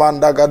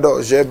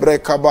remandagado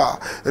jebrekaba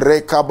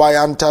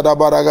rekabaya Antada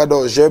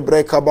baragado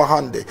jebre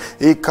kabahande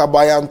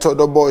ikabayanto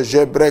dobo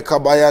jebre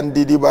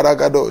kabayandi di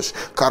baragados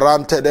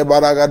karante de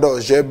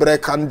baragado jebre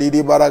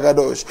kandidi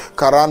baragados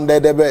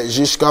karande debe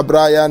jishka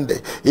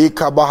brayande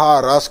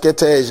ikabaha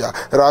rasketeja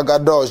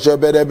ragado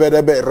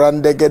jebedebedebe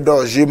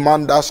randegedo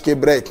jimandaski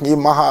brek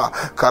nimaha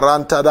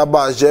karanta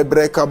daba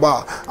jebre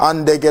kaba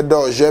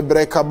andegedo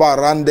jebre kaba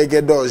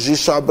randegedo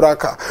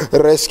jishabraka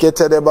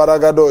reskete de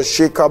baragado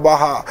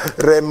shikabaha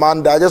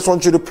remanda. I just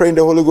want you to pray in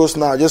the Holy Ghost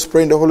now. Just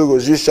pray in the Holy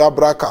Ghost.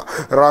 Braka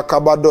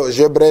rakabado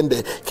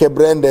jebrende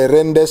kebrende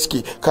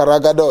rendeski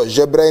karagado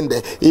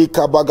jebrende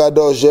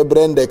ikabagado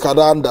jebrende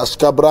karanda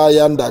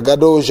skabrayanda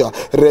gadoja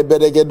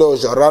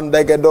rebedegedoja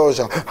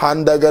randegedoja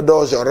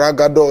handagadoja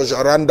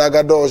ragadoja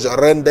randagadoja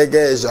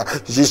rendegeja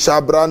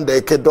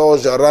jishabrande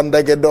kedoja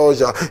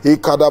randegedoja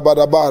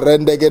ikadabadaba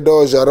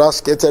rendegedoja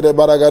raskete de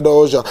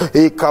baragadoja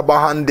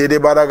ikabahandi de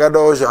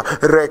baragadoja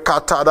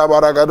rekatada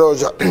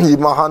baragadoja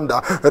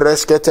imahanda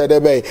reskete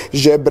debe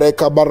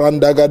jebreka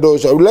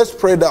barandagadoja. Let's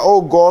pray that,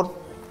 oh God,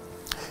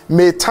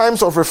 may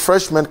times of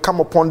refreshment come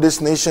upon this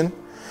nation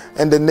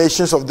and the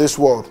nations of this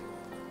world.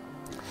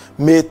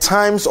 May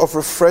times of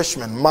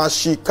refreshment,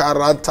 Mashi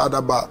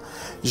Karantadaba,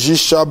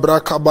 Jisha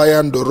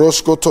Brakabayando,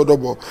 Rosco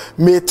Todobo.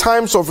 May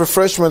times of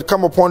refreshment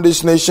come upon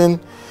this nation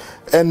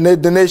and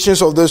the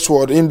nations of this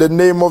world, in the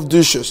name of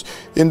Jesus,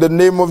 in the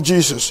name of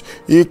Jesus.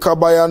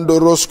 Ikabayando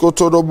rosko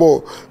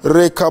todobo,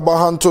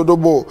 rekabahanto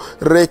dobo,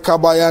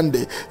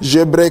 rekabayande,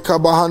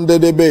 jebrekabahande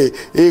debe,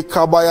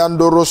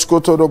 ikabayando rosko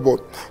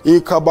todobo,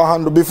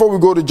 ikabahando. Before we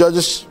go to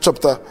Judges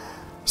chapter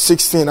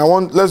 16,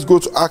 let's go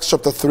to Acts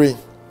chapter 3.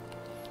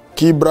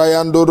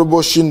 Kibrayando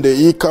robo shinde,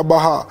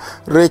 ikabaha,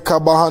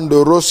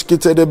 rekabahando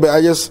roskite debe.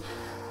 I just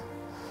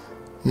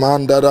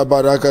Mandara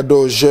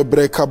baragado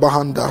jebre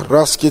kabahanda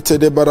raskite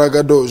de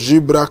baragado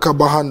jibra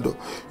kabahando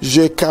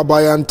je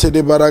kabayante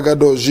de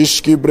baragado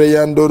jishki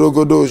breyando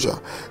rogodoja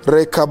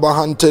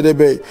rekabahante de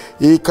be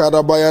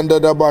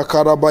ikarabayanda da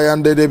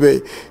bakarabayande de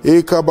be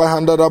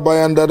ikabahanda da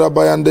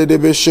bayande de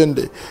be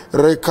shende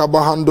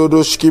rekabahando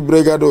doshki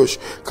bregadosh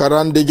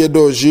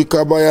karandigedo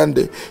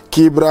jikabayande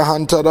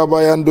kibrahanta da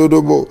bayando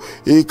dobo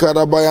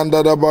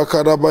ikarabayanda da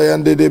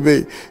bakarabayande de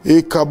be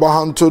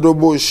ikabahanto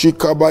dobo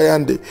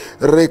shikabayande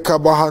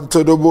rekabahando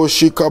Hantodobo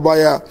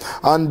shikabaya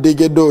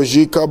andegedo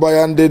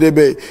jikabayande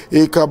debe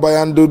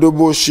ikabayando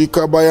dobo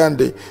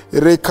shikabayande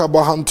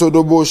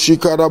rekabahantodobo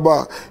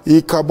shikaraba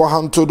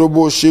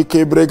ikabahantodobo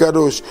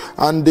shikebregadosh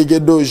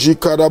andegedo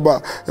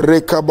jikaraba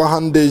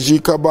rekabahande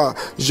jikaba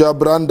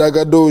jabranda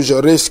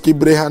gadoja reski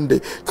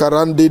brehande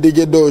karande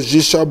degedo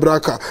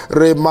jishabraka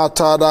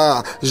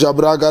rematada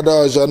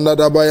jabragada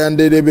janada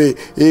bayande debe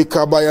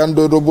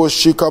ikabayando dobo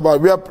shikaba.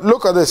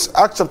 Look at this,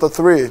 Acts chapter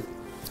 3.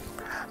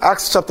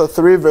 Acts chapter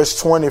 3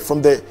 verse 20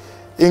 from the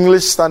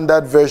English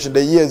Standard Version, the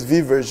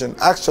ESV version.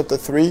 Acts chapter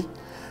 3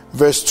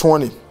 verse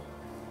 20.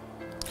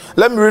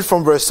 Let me read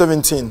from verse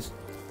 17.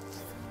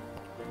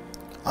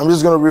 I'm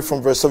just going to read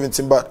from verse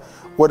 17, but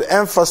with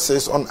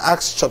emphasis on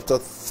Acts chapter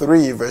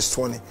 3 verse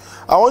 20.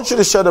 I want you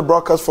to share the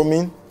broadcast for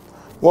me.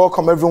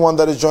 Welcome everyone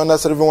that is joining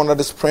us, everyone that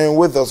is praying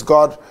with us.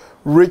 God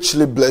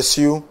richly bless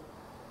you.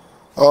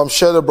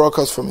 Share the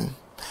broadcast for me.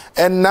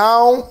 And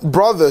now,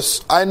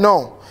 brothers, I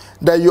know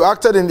that you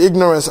acted in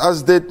ignorance,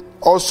 as did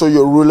also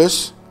your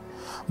rulers.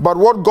 But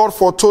what God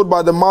foretold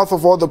by the mouth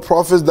of all the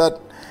prophets that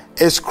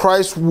his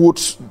Christ would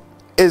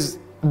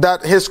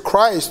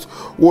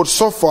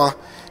suffer,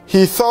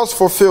 he thus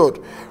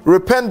fulfilled.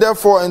 Repent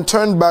therefore and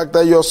turn back,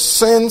 that your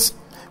sins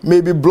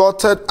may be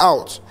blotted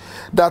out,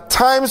 that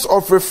times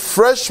of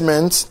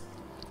refreshment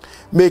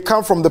may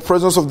come from the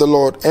presence of the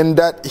Lord, and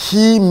that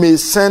he may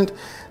send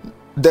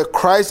the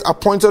Christ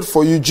appointed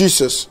for you,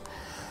 Jesus.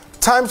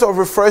 Times of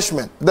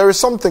refreshment. There is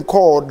something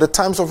called the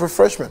times of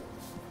refreshment.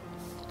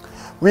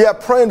 We are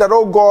praying that,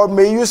 oh God,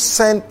 may you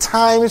send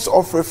times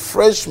of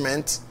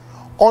refreshment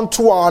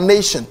unto our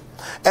nation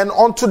and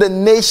unto the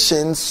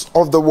nations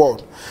of the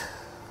world.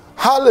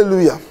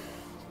 Hallelujah.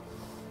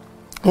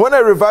 When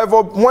a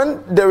revival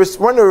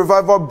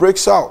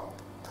breaks out,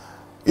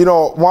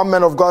 one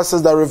man of God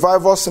says that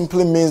revival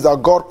simply means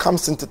that God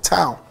comes into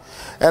town.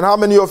 And how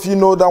many of you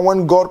know that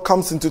when God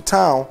comes into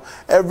town,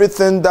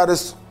 everything that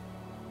is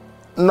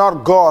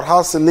not God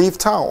has to leave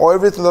town, or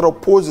everything that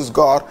opposes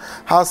God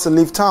has to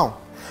leave town?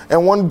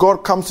 And when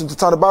God comes into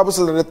town, the Bible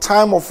says that the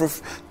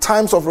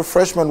times of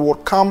refreshment will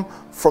come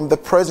from the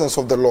presence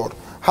of the Lord.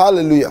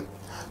 Hallelujah.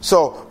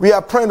 So we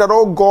are praying that,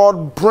 oh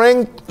God,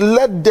 bring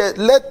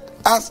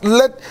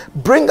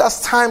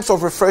us times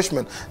of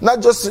refreshment,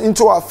 not just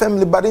into our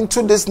family, but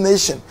into this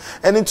nation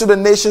and into the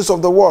nations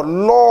of the world.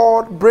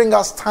 Lord, bring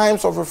us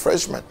times of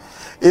refreshment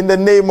in the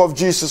name of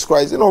Jesus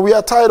Christ. We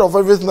are tired of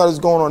everything that is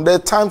going on. There are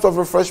times of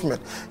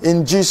refreshment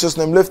in Jesus'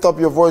 name. Lift up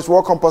your voice.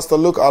 Welcome, Pastor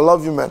Luke. I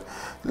love you, man.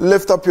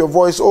 Lift up your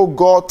voice. Oh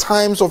God,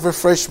 times of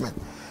refreshment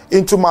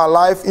into my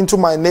life, into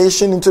my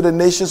nation, into the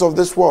nations of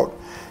this world.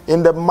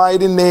 In the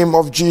mighty name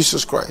of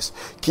Jesus Christ.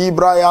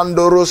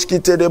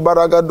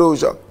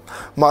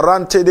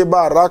 Marante de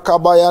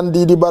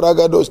barakabayandi di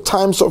baragados.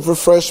 Times of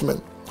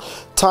refreshment.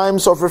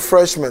 Times of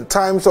refreshment.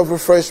 Times of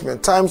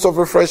refreshment. Times of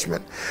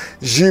refreshment.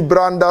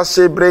 Jibranda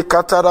sebre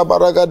katara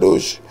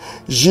baragados.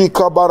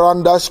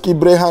 Jikabarandaski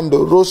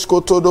brehando.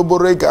 Rosko todo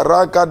borega.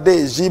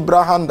 Ragade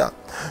jibrahanda.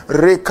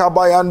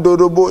 Rekabayando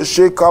robo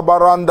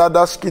shekabaranda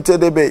daskite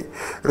debe.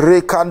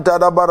 Rekanta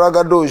da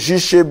baragado.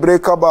 Jishe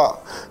brekaba.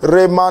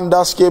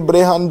 Remandaske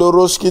brehando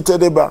roskite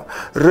deba.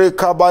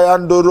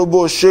 Rekabayando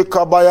robo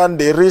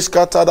shekabayande.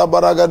 Riskata da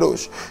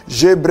baragados.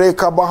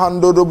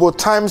 Jebrekabahando robo.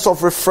 Times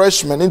of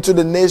refreshment into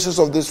the nations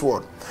of this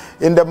world.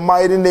 In the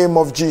mighty name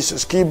of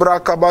Jesus. Kibra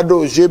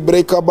kabado.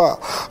 Jebrekaba.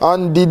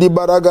 Andidi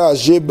baraga.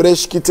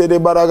 Jebreskite de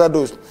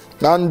baragados.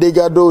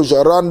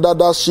 Andegadoja randa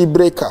da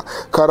shibreka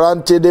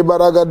karante de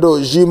baragado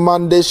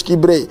jimande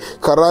skibre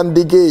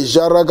karandige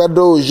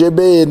jaragado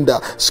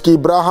jebenda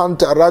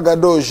skibrahanta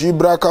ragado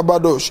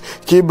jibrakabadosh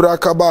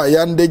kibrakaba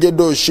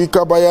yandegedo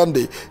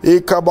shikabayande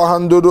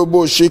ekabahando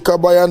dobo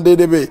shikabayande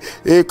debe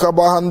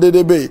ekabahande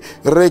debe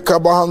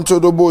rekabahanto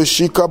dobo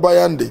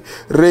shikabayande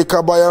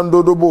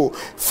rekabayando dobo.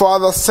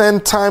 Father,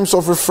 send times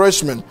of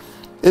refreshment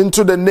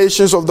into the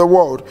nations of the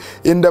world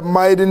in the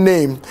mighty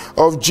name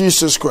of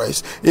Jesus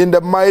Christ. In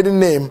the mighty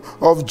name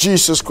of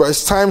Jesus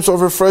Christ. Times of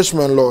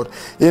refreshment, Lord,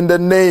 in the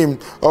name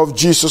of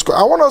Jesus Christ.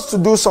 I want us to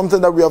do something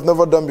that we have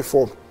never done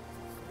before,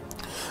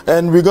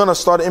 and we're going to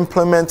start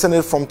implementing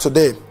it from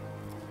today.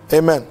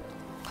 Amen.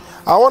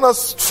 I want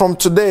us from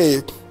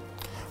today,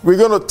 we're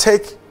going to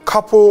take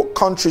couple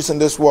countries in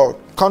this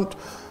world,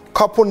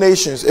 couple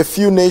nations, a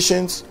few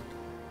nations,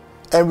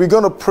 and we're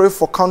going to pray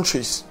for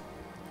countries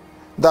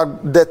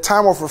that the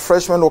time of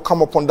refreshment will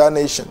come upon that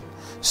nation.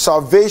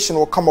 Salvation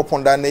will come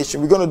upon that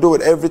nation. We're going to do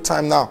it every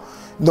time now.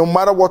 No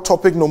matter what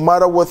topic, no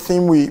matter what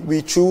theme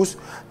we choose,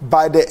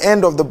 by the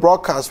end of the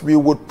broadcast, we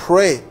would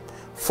pray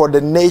for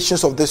the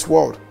nations of this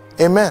world.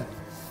 Amen.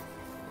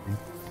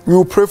 We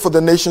will pray for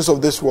the nations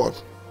of this world.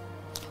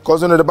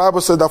 Because the Bible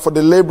says that for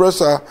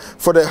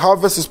the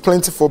harvest is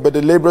plentiful, but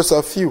the laborers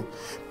are few.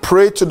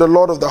 Pray to the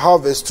Lord of the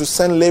harvest to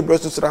send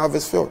laborers into the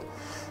harvest field.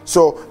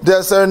 So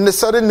there's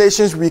certain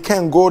nations we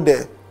can't go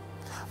there,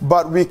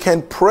 but we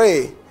can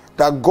pray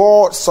that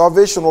God's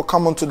salvation will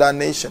come into that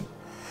nation.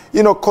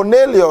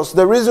 Cornelius,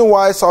 the reason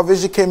why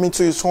salvation came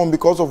into his home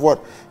because of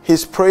what?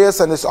 His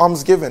prayers and his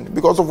almsgiving,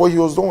 because of what he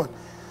was doing.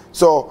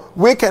 So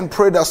we can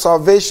pray that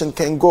salvation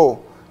can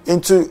go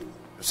into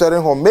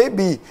certain home.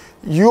 Maybe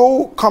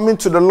you coming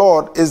to the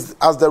Lord is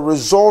as the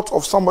result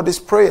of somebody's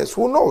prayers.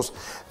 Who knows?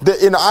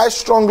 I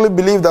strongly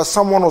believe that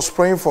someone was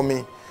praying for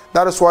me.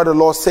 That is why the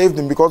Lord saved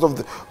him, because of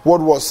what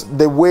was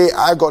the way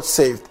I got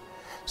saved.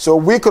 So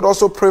we could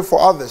also pray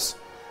for others,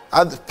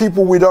 and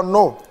people we don't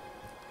know.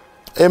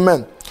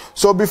 Amen.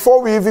 So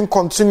before we even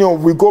continue,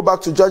 we go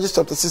back to Judges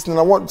chapter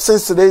 16.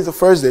 Since today is the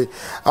first day,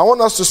 I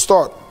want us to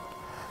start.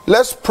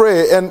 Let's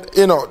pray, and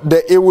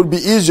it would be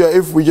easier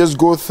if we just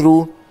go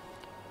through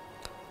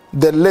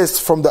the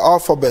list from the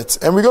alphabet,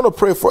 and we're going to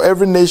pray for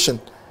every nation.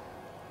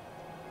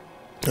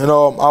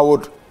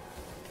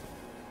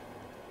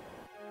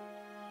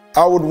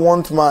 I would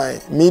want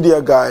my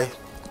media guy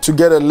to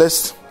get a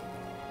list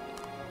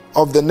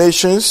of the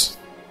nations.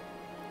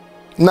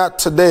 Not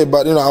today,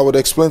 but I would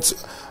explain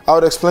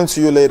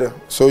to you later,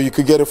 so you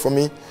could get it for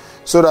me,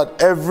 so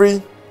that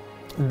every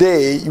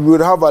day we would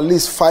have at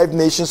least 5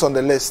 nations on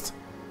the list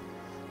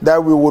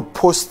that we would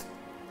post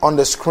on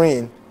the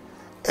screen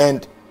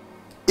And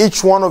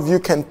each one of you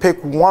can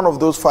pick one of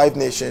those 5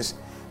 nations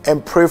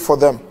and pray for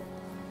them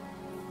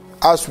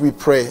as we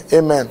pray.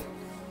 Amen.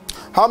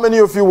 How many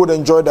of you would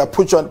enjoy that?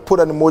 Put an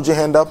emoji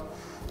hand up.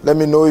 Let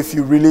me know if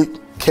you really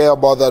care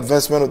about the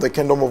advancement of the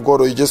kingdom of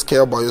God or you just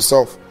care about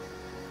yourself.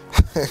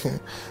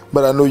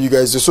 But I know you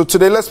guys do. So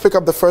today, let's pick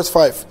up the first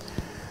 5.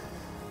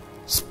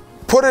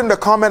 Put in the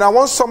comment. I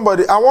want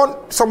somebody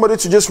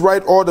to just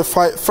write all the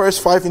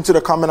first 5 into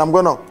the comment. I'm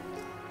going to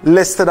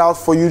list it out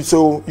for you,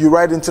 so you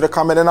write into the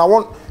comment. And I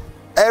want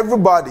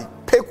everybody,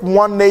 pick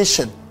one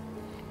nation.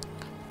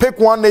 Pick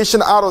one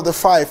nation out of the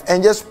 5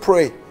 and just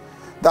pray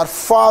that,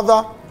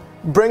 Father,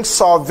 bring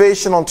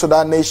salvation unto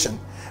that nation.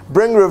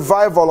 Bring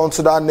revival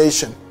unto that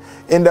nation.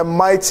 In the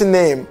mighty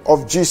name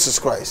of Jesus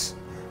Christ.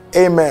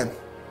 Amen.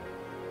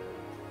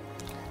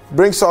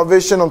 Bring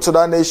salvation unto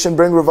that nation.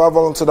 Bring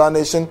revival unto that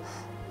nation.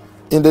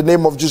 In the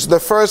name of Jesus. The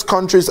first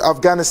country is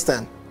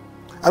Afghanistan.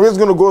 I'm just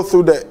going to go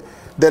through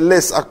the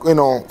list,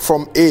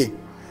 from A.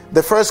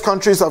 The first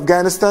country is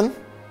Afghanistan.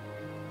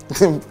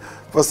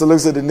 Pastor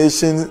looks at the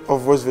nation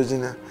of West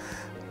Virginia.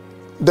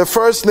 The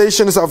first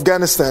nation is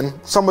Afghanistan.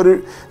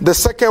 The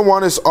second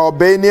one is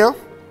Albania.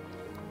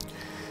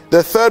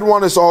 The third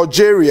one is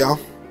Algeria.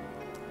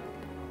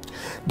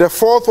 The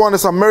fourth one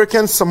is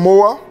American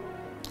Samoa.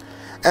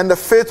 And the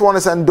fifth one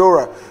is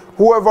Andorra.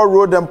 Whoever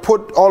wrote them,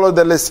 put all of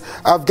the list.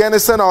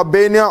 Afghanistan,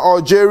 Albania,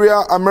 Algeria,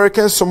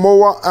 American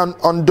Samoa, and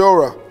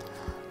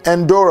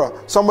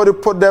Andorra. Somebody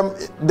put them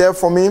there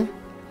for me.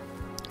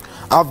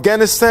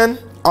 Afghanistan,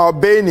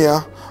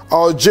 Albania,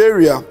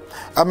 Algeria,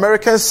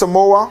 American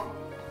Samoa,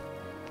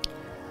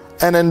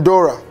 and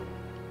Andorra.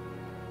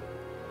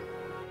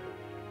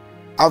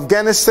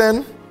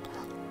 Afghanistan,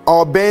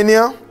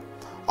 Albania,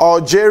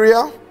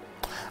 Algeria,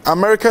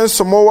 American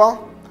Samoa,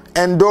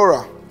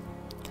 Andorra.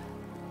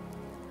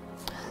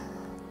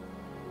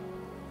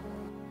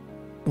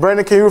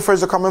 Brandon, can you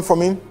rephrase the comment for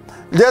me?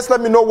 Just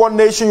let me know what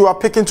nation you are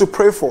picking to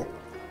pray for.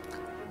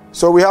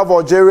 So we have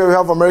Algeria, we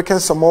have American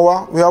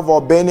Samoa, we have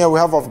Albania, we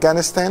have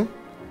Afghanistan.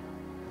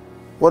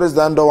 What is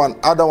the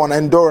other one?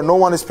 Andorra. No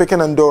one is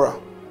picking Andorra.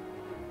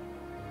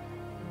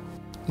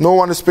 No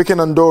one is picking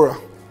Andorra.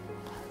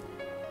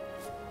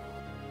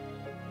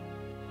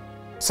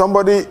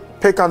 Somebody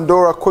pick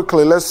Andorra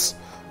quickly.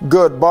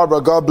 Good,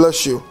 Barbara, God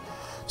bless you.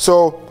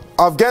 So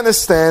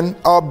Afghanistan,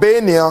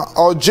 Albania,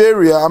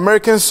 Algeria,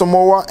 American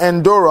Samoa,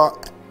 Andorra.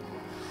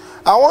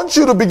 I want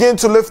you to begin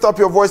to lift up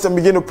your voice and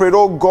begin to pray.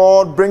 Oh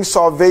God, bring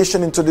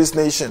salvation into this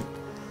nation.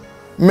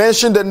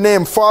 Mention the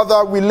name.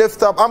 Father, we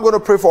lift up. I'm going to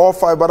pray for all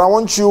 5, but I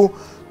want you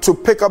to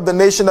pick up the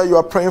nation that you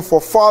are praying for.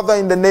 Father,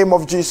 in the name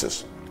of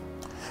Jesus,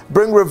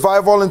 bring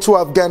revival into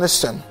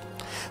Afghanistan.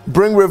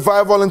 Bring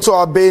revival into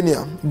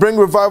Albania. Bring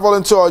revival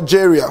into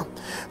Algeria.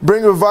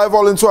 Bring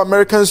revival into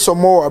American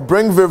Samoa.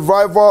 Bring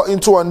revival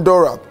into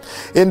Andorra.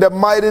 In the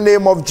mighty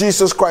name of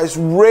Jesus Christ,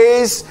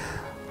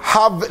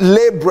 have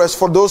laborers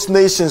for those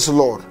nations,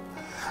 Lord.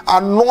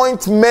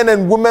 Anoint men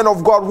and women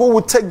of God who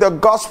will take the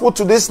gospel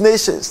to these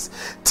nations,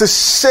 to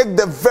shake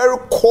the very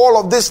core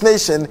of this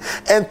nation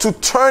and to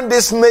turn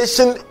this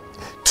nation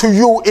to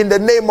you in the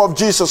name of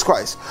Jesus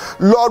Christ.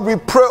 Lord, we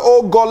pray,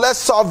 oh God, let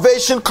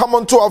salvation come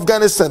unto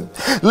Afghanistan.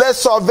 Let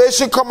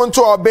salvation come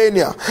unto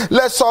Albania.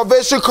 Let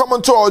salvation come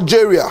unto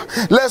Algeria.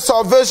 Let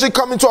salvation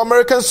come into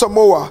American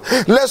Samoa.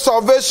 Let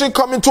salvation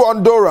come into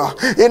Andorra.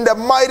 In the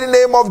mighty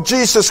name of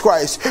Jesus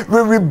Christ, we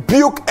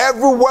rebuke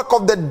every work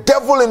of the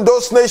devil in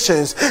those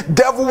nations.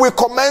 Devil, we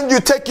command you,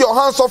 take your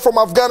hands off from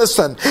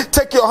Afghanistan.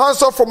 Take your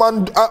hands off from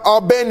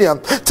Albania.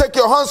 Take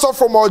your hands off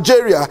from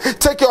Algeria.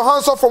 Take your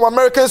hands off from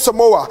American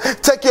Samoa.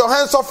 Take your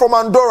hands off from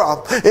Andorra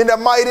in the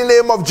mighty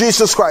name of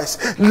Jesus Christ.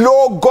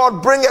 Lord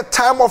God, bring a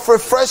time of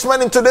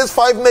refreshment into these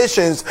 5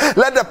 nations.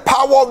 Let the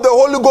power of the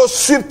Holy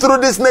Ghost sweep through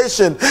this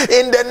nation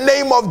in the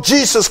name of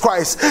Jesus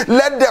Christ.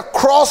 Let the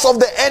cross of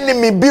the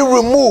enemy be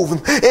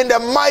removed in the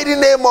mighty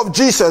name of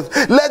Jesus.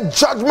 Let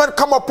judgment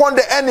come upon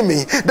the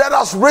enemy that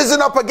has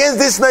risen up against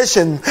this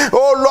nation.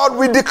 Oh Lord,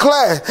 we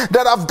declare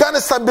that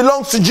Afghanistan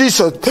belongs to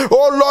Jesus.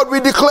 Oh Lord, we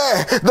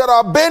declare that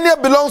Albania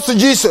belongs to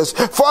Jesus.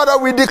 Father,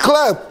 we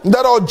declare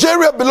that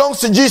Algeria belongs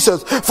to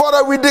Jesus.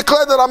 Father, we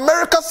declare that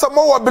America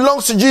Samoa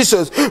belongs to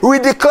Jesus. We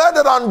declare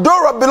that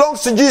Andorra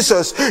belongs to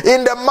Jesus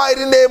in the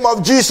mighty name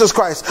of Jesus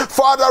Christ.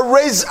 Father,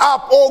 raise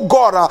up, oh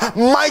God,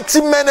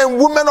 mighty men and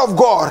women of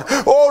God,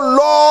 oh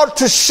Lord,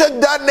 to shake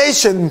that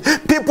nation.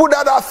 People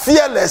that are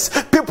fearless,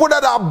 people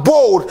that are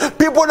bold,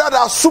 people that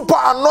are super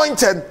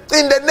anointed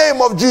in the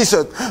name of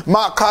Jesus.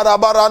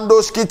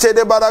 Makarabarandos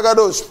kitede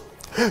baragados.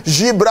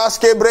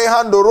 Jibraske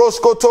brehando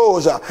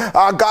roskotoja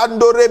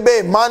agando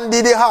rebe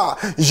mandidiha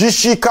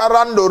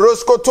jishikarando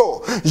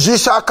roskoto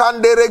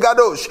jishakande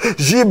regadosh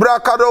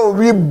jibrakado.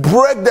 We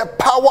break the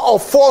power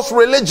of false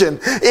religion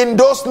in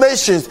those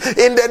nations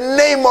in the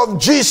name of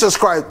Jesus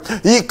Christ.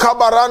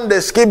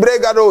 Ikabarandes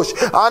kibregadosh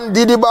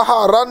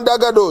andidibaha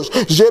randagadosh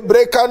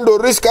jebrekando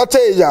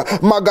riskateja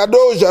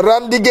magadoja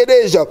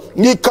randigedeja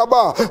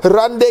ikaba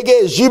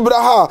randege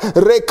jibraha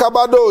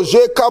rekabado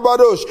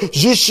jekabadosh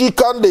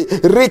jishikande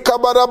rikaba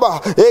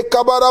Ekabaraba,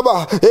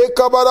 Ekabaraba,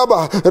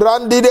 Ekabaraba,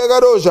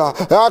 Randidegadoja,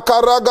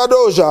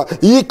 Akaragadoja,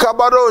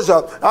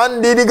 Ikabadoja,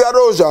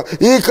 Andidigadoja,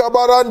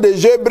 Ikabarande,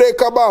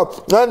 Jebrekaba,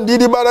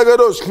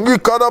 Andidibaragados,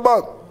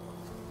 Ikaraba.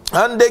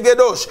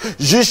 Andegedosh,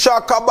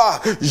 Jishakaba,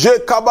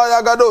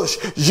 Jekabayagadosh,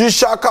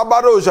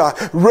 Jishakabadoja.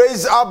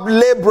 Raise up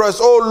laborers,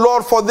 oh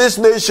Lord, for these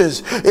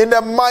nations in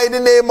the mighty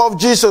name of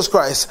Jesus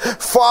Christ.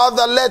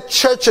 Father, let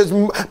churches,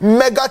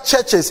 mega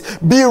churches,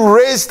 be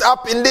raised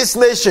up in these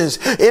nations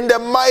in the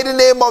mighty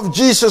name of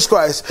Jesus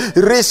Christ.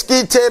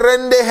 Riski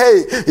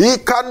terendehe,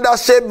 Ikanda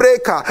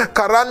Shebreka,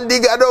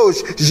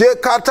 Karandigadosh,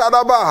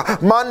 Jekataraba,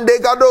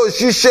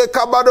 Mandegadosh,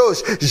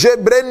 Jishekabadosh,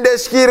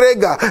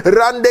 Jebrendeskirega,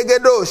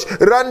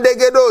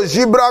 Randegedosh,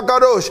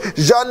 Jibragadosh,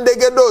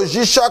 Jandegedosh,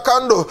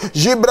 Jishakando,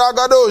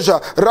 Jibragadoja,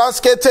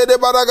 Raskete de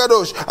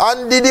Baragadosh,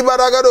 Andidi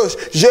Baragadosh,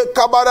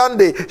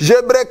 Jekabarande,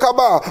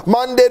 Jebrekaba,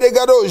 Mande de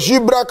Gadosh,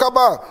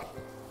 Jibrakaba.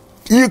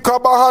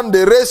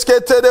 Ikabahande,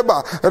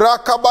 Resketedeba,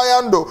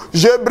 Rakabayando,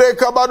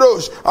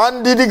 Jebrekabadosh,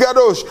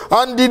 Andidigadosh,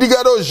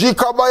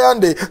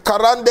 Jikabayande,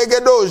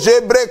 Karandegedo,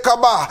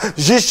 Jebrekaba,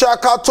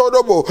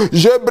 Jishakatodobo,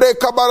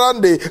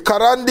 Jebrekabarande,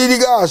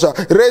 Karandidigaja,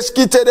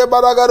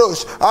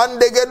 Reskitedebaragadosh,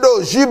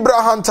 Andegedo,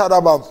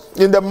 Jibrahantaraba,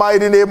 in the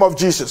mighty name of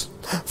Jesus.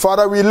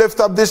 Father, we lift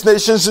up these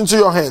nations into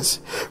your hands.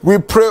 We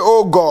pray,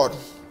 oh God,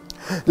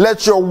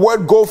 let your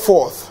word go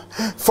forth.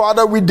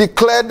 Father, we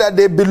declare that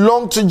they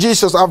belong to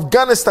Jesus.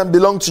 Afghanistan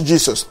belongs to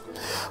Jesus.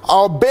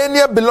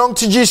 Albania belongs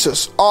to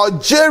Jesus.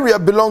 Algeria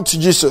belongs to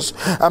Jesus.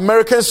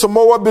 American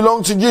Samoa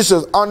belongs to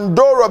Jesus.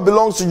 Andorra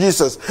belongs to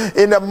Jesus.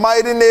 In the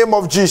mighty name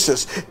of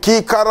Jesus.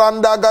 Ki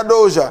karanda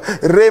gadoja,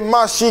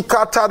 remashi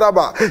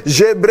katadaba,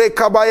 jebre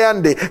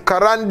kabayande,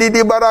 karandi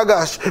di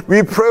baragash.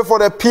 We pray for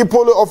the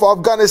people of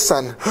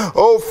Afghanistan.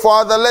 Oh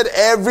Father, let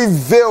every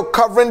veil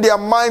covering their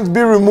minds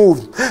be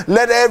removed.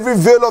 Let every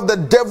veil of the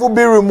devil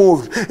be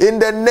removed. In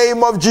the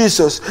name of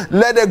Jesus,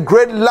 let a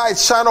great light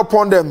shine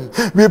upon them.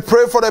 We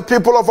pray for the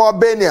people of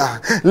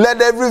Albania.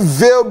 Let every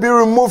veil be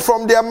removed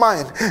from their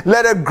mind.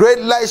 Let a great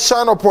light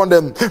shine upon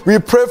them. We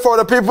pray for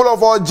the people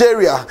of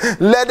Algeria.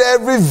 Let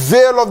every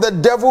veil of the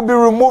devil be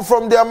removed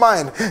from their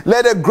mind.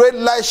 Let a great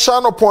light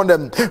shine upon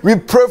them. We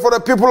pray for the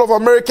people of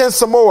American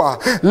Samoa.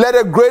 Let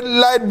a great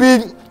light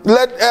be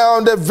Let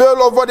the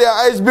veil over their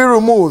eyes be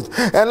removed,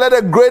 and let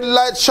a great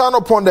light shine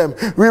upon them.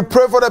 We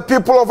pray for the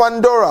people of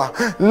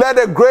Andorra. Let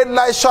a great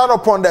light shine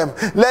upon them.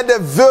 Let the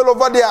veil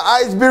over their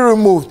eyes be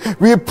removed.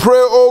 We pray,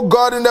 oh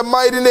God, in the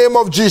mighty name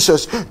of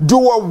Jesus, do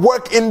a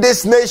work in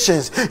these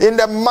nations. In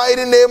the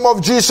mighty name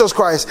of Jesus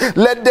Christ,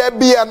 let there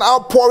be an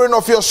outpouring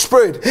of your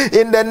spirit.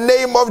 In the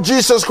name of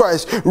Jesus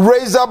Christ,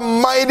 raise up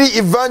mighty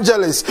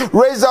evangelists,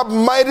 raise up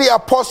mighty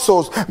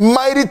apostles,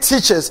 mighty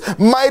teachers,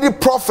 mighty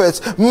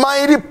prophets,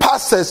 mighty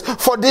pastors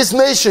for these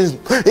nations.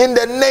 In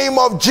the name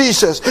of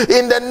Jesus,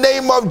 in the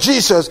name of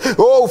Jesus.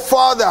 Oh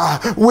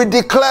Father, we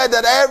declare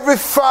that every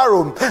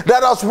Pharaoh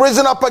that has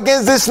risen up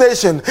against this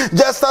nation,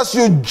 just as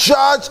you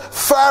judge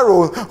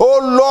Pharaoh, oh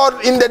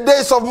Lord, in the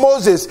days of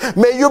Moses,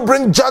 may you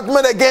bring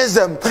judgment against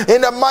them.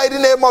 In the mighty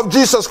name of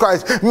Jesus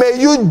Christ, may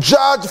you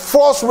judge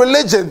false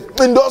religion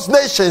in those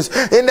nations.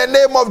 In the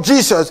name of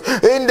Jesus,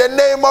 in the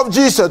name of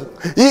Jesus,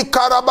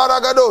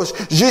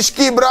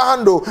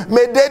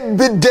 may they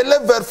be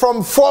delivered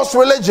from false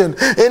religion.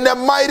 In the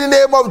mighty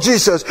name of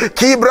Jesus,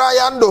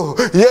 Kibrayando,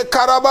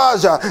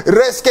 Yekarabaja,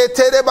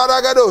 Resketere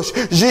Baragadosh,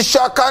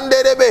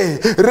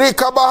 Jishakanderebe,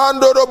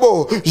 Rikabahando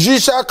Robo,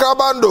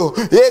 Jishakabando,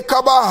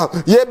 Yekaba,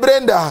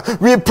 Yebrenda.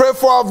 We pray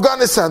for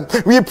Afghanistan,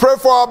 we pray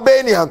for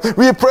Albania,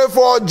 we pray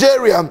for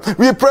Algeria,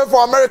 we pray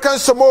for American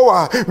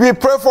Samoa, we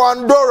pray for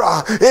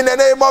Andorra. In the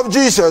name of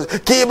Jesus,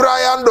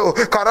 Kibrayando,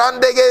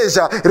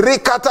 Karandegeja,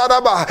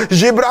 Rikataraba,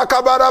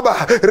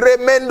 Jibrakabaraba,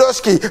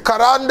 Remendoski,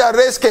 Karanda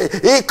Reske,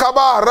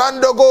 Ikaba,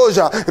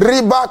 Randogoja,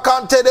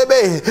 Ribakante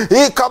Debe,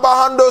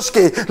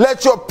 Ikabahandoski.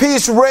 Let your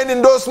peace reign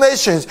in those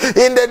nations.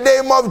 In the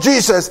name of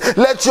Jesus,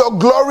 let your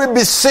glory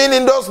be seen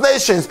in those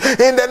nations.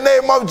 In the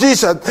name of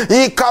Jesus,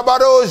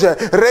 Ikabadoje,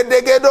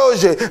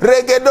 Redegedoje,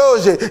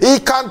 Regedoje,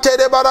 Ikante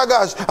de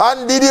Baragash,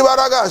 Andidi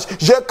Baragash,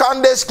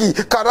 Jekandeski,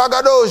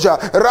 Karagadoja,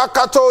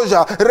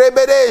 Rakatoja,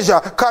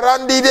 Rebedeja,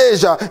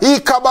 Karandideja,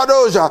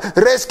 Ikabadoja,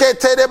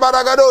 Reskete de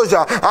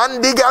Baragadoja,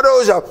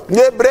 Andigadoja,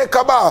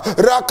 Nebrekaba,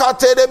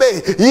 Rakate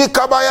debe,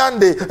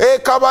 Ikabayande,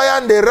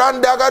 Ekabayande,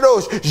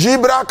 Randagadosh,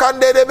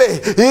 Jibrakande debe,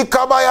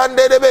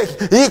 Ikabayande debe,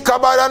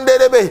 Ikabayande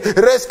debe,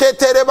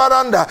 Reskete de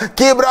Baranda,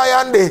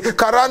 Kibrayande,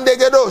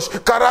 Karandegedosh,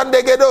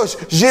 Karandegedosh,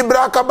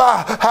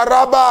 Jibrakaba,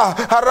 Haraba,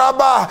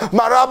 Haraba,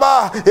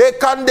 Maraba,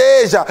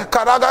 Ekandeja,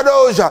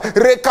 Karagadoja,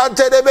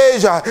 Rekante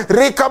debeja,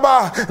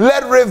 Rikaba.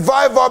 Let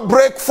revival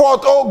break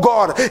forth, oh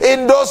God,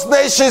 in those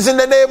nations in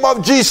the name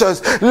of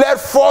Jesus. Let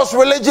false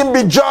religion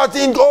be judged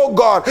in, oh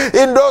God,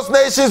 in those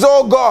nations,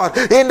 oh God,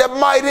 in the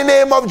mighty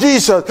name of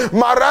Jesus.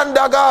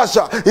 Maranda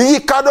Gasha,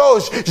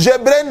 Ikadosh,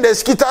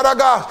 Jebrendes,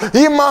 Kitaraga,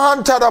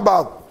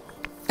 Imahantaraba,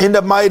 in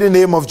the mighty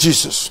name of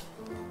Jesus.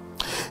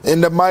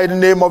 In the mighty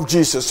name of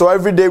Jesus. So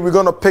every day we're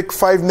going to pick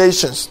 5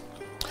 nations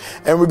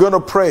and we're going to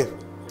pray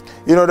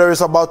You know, there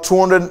is about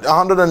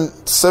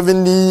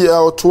 170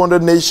 or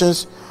 200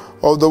 nations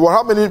of the world.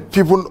 How many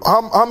people,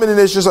 how many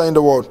nations are in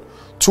the world?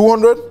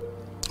 200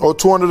 or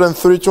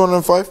 203,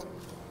 205?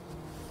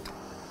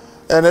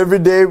 And every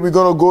day we're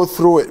going to go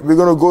through it. We're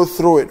going to go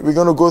through it. We're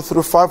going to go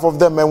through 5 of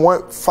them.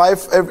 And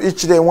 5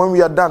 each day. When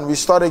we are done, we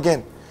start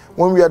again.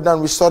 When we are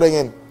done, we start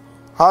again.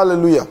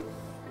 Hallelujah.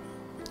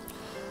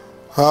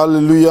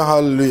 Hallelujah,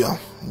 hallelujah.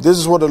 This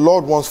is what the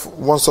Lord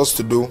wants us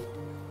to do.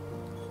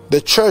 The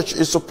church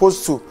is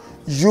supposed to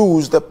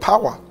use the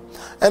power.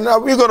 And now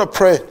we're going to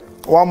pray.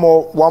 One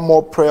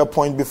more prayer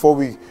point before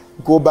we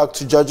go back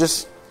to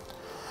Judges.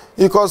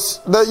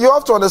 Because you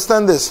have to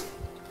understand this.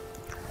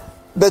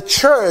 The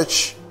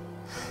church,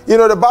 you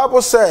know, the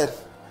Bible said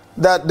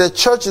that the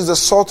church is the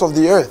salt of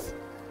the earth.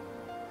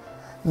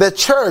 The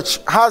church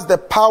has the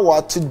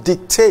power to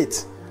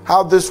dictate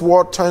how this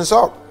world turns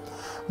out.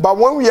 But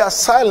when we are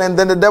silent,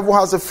 then the devil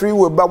has a free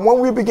will. But when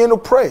we begin to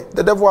pray,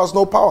 the devil has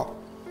no power.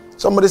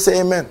 Somebody say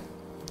amen.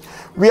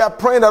 We are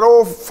praying that,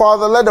 oh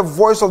Father, let the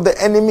voice of the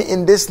enemy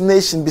in this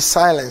nation be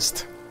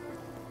silenced.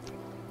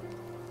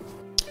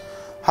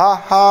 Ha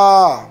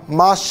ha,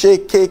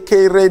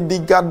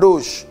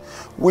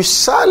 we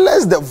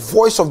silence the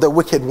voice of the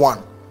wicked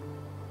one.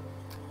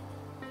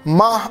 Do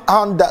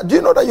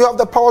you know that you have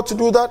the power to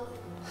do that?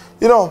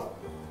 You know,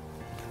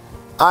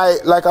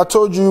 like I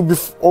told you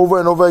over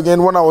and over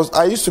again, when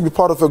I used to be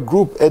part of a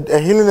group, a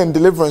healing and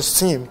deliverance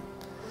team,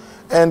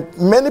 and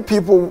many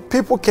people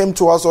came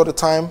to us all the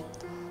time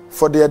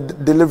for their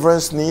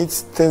deliverance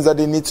needs, things that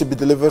they need to be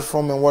delivered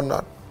from and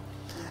whatnot.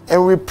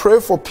 And we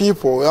pray for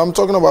people. I'm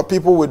talking about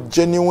people with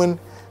genuine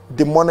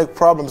demonic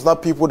problems,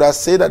 not people that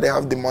say that they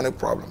have demonic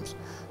problems.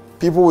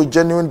 People with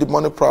genuine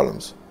demonic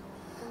problems.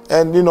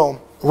 And you know,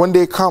 when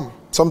they come,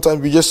 sometimes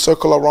we just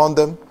circle around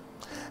them.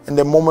 And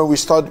the moment we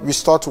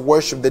start to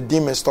worship, the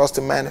demon starts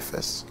to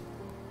manifest.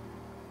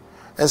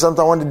 And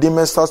sometimes when the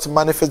demon starts to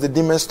manifest, the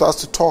demon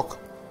starts to talk.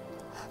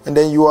 And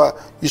then you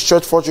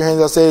stretch forth your hands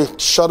and say,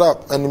 shut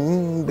up.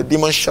 And the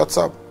demon shuts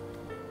up.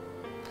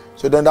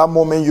 So then that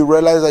moment you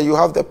realize that you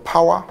have the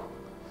power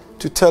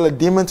to tell a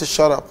demon to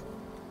shut up.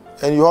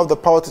 And you have the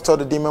power to tell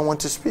the demon when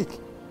to speak.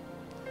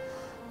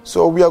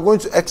 So we are going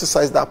to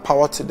exercise that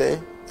power today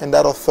and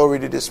that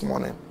authority this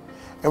morning.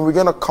 And we're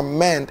going to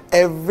command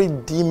every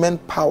demon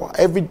power,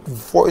 every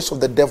voice of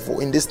the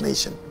devil in this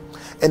nation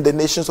and the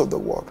nations of the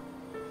world,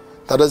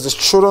 that as the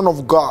children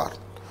of God,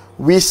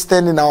 we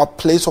stand in our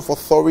place of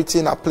authority,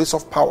 in our place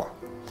of power,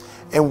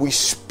 and we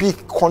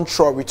speak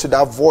contrary to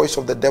that voice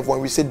of the devil.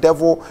 And we say,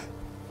 devil,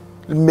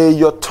 may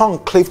your tongue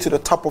cleave to the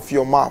top of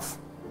your mouth.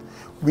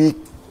 We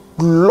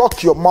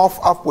lock your mouth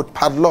up with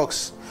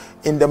padlocks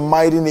in the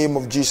mighty name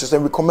of Jesus,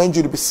 and we command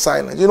you to be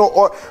silent. You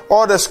know,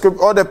 all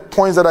the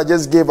points that I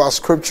just gave are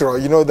scriptural.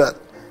 You know that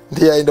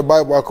they are in the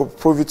Bible. I could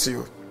prove it to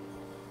you.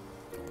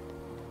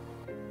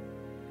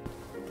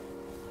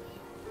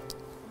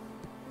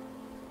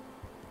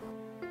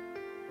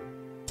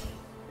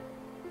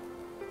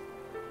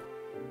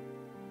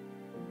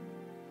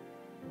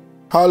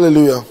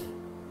 Hallelujah.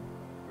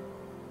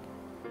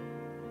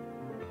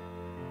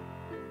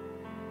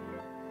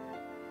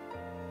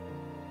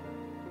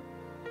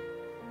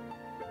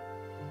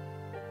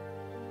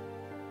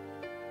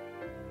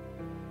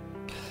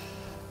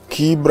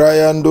 Ki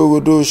Brian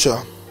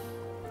Dogodosha.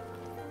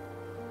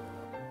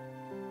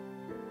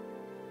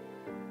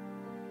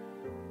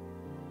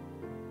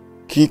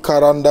 Ki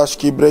Karandash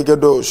ki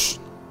Bregadosh.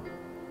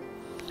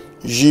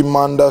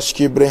 Jimandash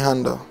ki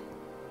Brehanda.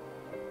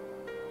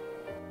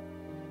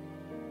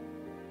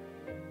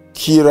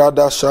 Ki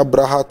Radasha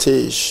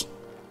Brahatesh.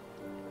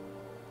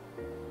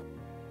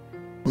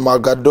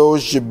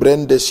 Magadosh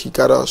Jibrendes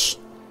Hikaras.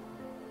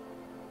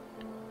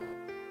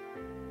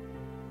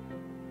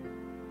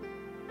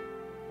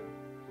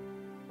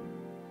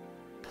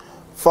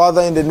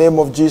 Father, in the name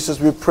of Jesus,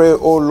 we pray,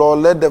 oh Lord,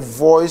 let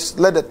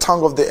the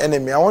tongue of the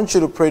enemy. I want you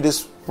to pray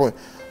this point.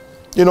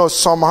 You know,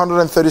 Psalm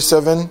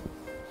 137,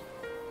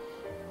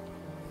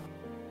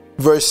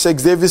 verse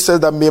 6, David says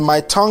that, may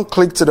my tongue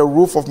cling to the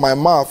roof of my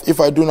mouth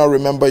if I do not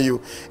remember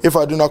you, if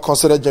I do not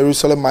consider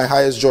Jerusalem my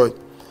highest joy.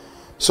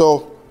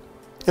 So,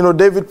 you know,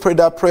 David prayed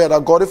that prayer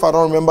that, God, if I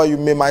don't remember you,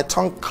 may my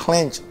tongue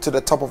clench to the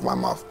top of my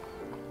mouth.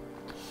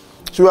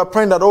 So we are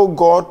praying that, oh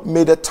God,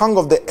 may the tongue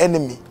of the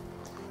enemy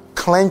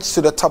clench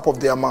to the top of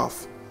their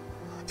mouth.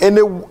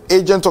 Any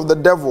agent of the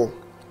devil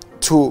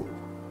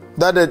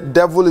that the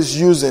devil is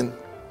using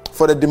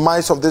for the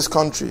demise of this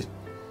country,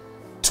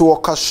 to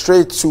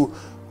orchestrate, to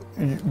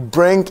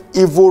bring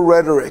evil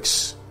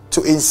rhetorics,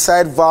 to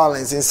incite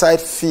violence,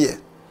 incite fear,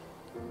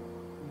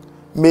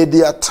 may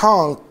their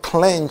tongue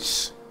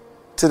clench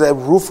to the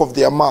roof of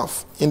their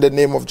mouth in the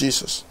name of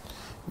Jesus.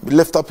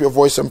 Lift up your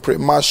voice and pray.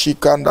 May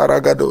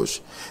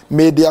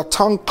their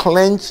tongue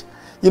clench.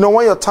 You know,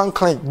 when your tongue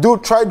clenches,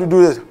 try to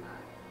do this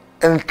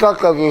and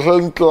talk at the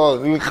same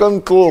time. You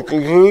can't talk.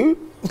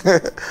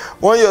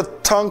 When your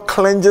tongue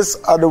clenches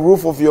at the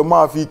roof of your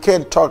mouth, you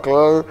can't talk.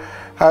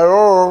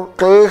 Hello,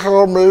 can you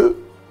hear me?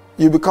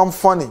 You become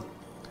funny.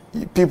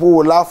 People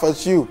will laugh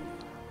at you.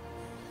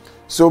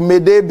 So may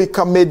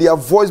their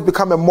voice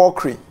become a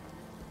mockery.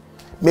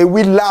 May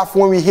we laugh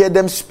when we hear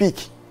them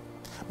speak.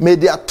 May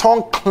their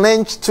tongue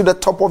clench to the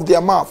top of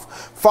their mouth.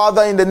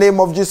 Father, in the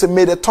name of Jesus,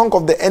 may the tongue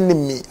of the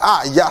enemy,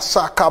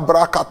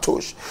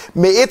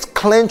 may it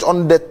clench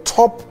on the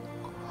top,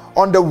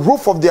 on the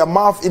roof of their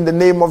mouth in the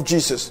name of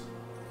Jesus.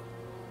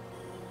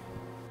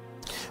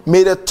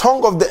 May the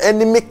tongue of the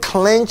enemy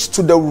clench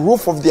to the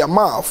roof of their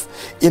mouth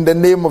in the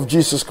name of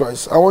Jesus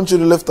Christ. I want you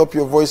to lift up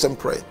your voice and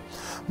pray.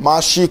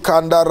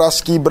 Mashikanda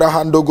raski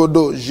brahando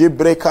godo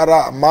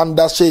jebrekara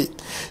mandashe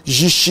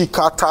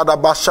jishikata da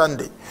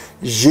bashande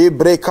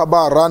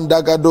jebrekaba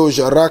randa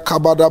gadoja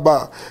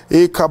rakabadaba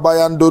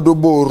ekabayando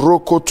dobo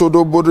rokoto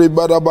dobo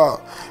ribadaba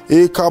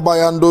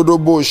ekabayando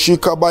dobo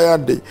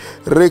shikabayande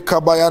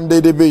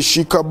rekabayande debe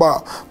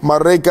shikaba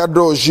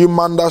maregado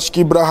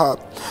jimandaski braha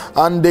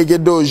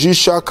andegedo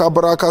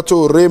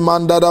jishakabrakato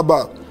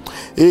remandadaba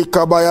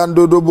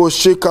ekabayando dobo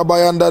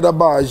shikabayanda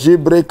daba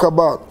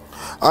jebrekaba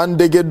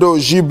Andegedo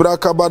jibra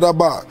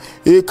kabadaba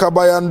e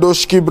kabayando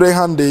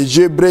skibrehande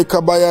jebre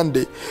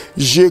kabayande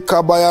je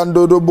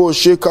kabayando dobo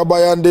she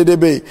kabayande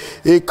debe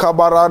e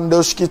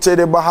kabarando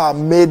skite baha.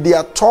 May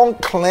their tongue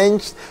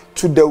clench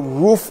to the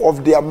roof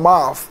of their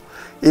mouth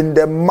in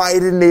the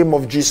mighty name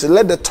of Jesus.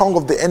 Let the tongue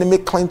of the enemy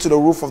clench to the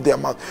roof of their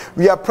mouth.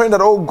 We are praying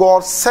that, oh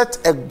God, set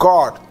a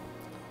guard.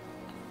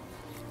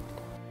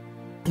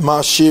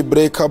 Mashi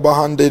breka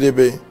bahande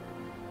debe.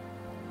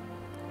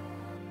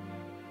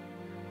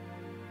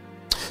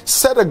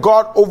 Set a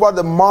guard over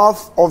the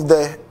mouth of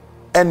the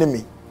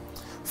enemy.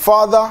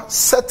 Father,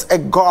 set a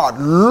guard.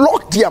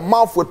 Lock their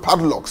mouth with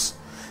padlocks.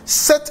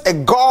 Set a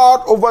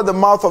guard over the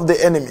mouth of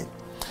the enemy.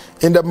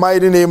 In the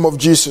mighty name of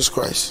Jesus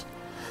Christ.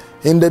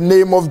 In the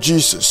name of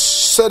Jesus.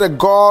 Set a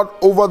guard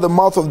over the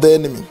mouth of the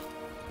enemy.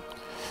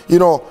 You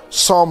know,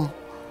 Psalm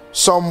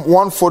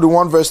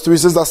 141 verse 3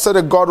 says, I set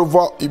a guard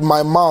over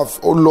my mouth,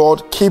 O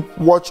Lord, keep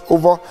watch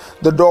over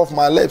the door of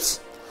my lips.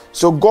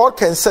 So God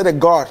can set a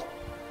guard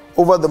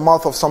over the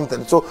mouth of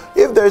something. So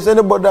if there is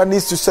anybody that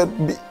needs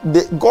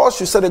to God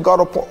should set a guard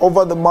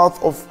over the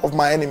mouth of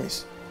my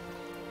enemies.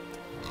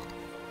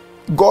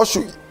 God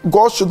should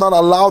not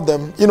allow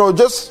them. You know,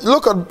 just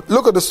look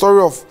at the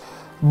story of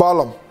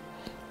Balaam.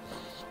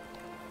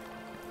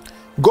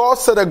 God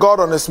set a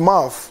guard on his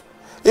mouth,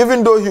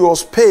 even though he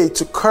was paid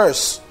to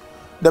curse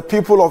the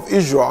people of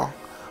Israel.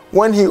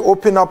 When he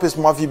opened up his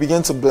mouth, he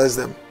began to bless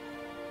them.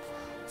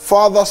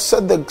 Father,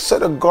 set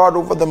a guard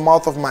over the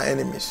mouth of my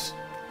enemies.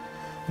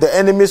 The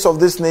enemies of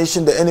this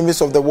nation, the enemies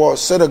of the world,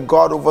 set a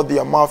guard over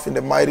their mouth in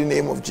the mighty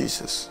name of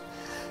Jesus.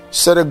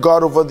 Set a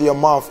guard over their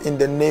mouth in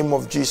the name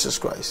of Jesus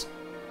Christ.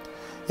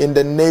 In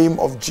the name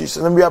of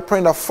Jesus. And we are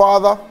praying that,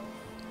 Father,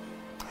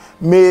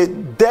 may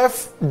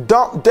deaf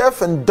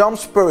and dumb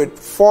spirit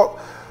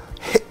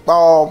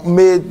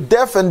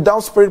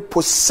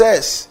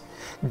possess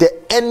the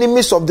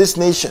enemies of this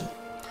nation.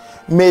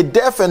 May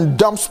deaf and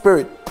dumb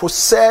spirit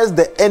possess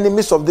the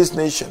enemies of this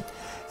nation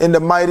in the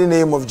mighty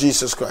name of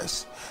Jesus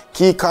Christ.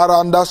 Ki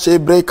karanda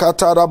shebre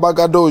katara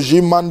bagado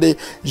jimande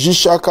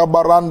jishaka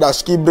baranda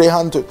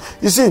skibrehanto.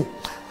 You see,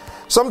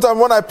 sometimes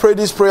when I pray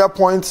this prayer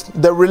point,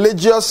 the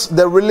religious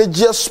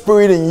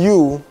spirit in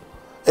you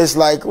is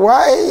like,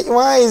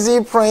 why is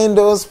he praying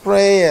those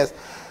prayers?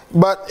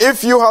 But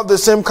if you have the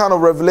same kind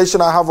of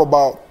revelation I have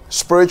about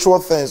spiritual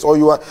things, or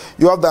you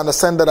have the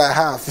understanding that I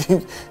have,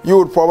 you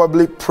would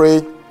probably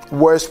pray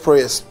worse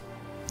prayers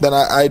than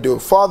I do.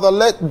 Father,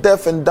 let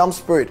deaf and dumb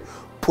spirit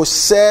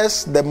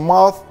possess the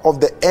mouth of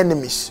the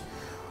enemies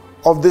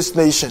of this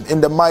nation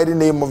in the mighty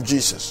name of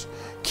Jesus.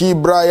 Ki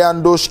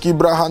brayandosh ki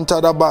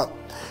brahantadaba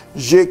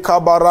je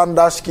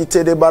kabarandash ki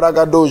te de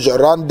baragadoja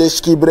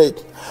randesh ki break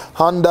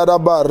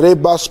handadaba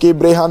rebash ki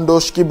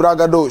brehandosh ki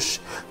bragadosh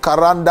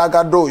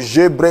karandagado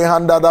je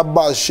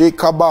brehandadaba je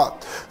kaba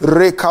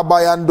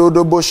rekabayando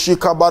do boshi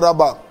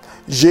kabaraba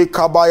je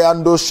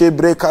kabayando she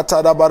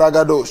brekatada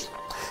baragadosh.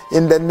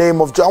 In the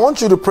name of Jesus, I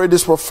want you to pray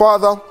this for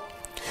Father.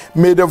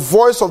 May the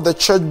voice of the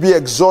church be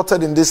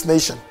exalted in this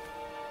nation.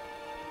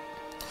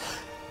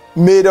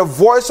 May the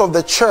voice of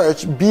the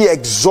church be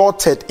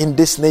exalted in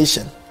this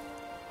nation.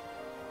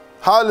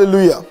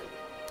 Hallelujah.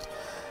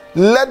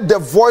 Let the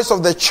voice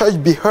of the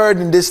church be heard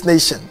in this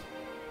nation.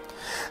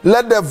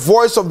 Let the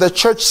voice of the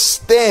church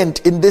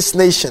stand in this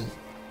nation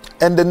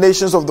and the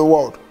nations of the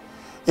world.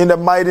 In the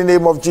mighty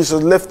name of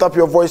Jesus, lift up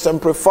your voice and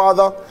pray.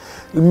 Father,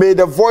 may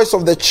the voice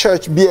of the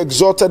church be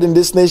exalted in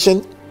this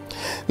nation.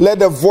 Let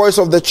the voice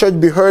of the church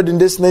be heard in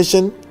this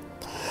nation.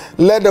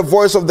 Let the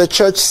voice of the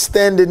church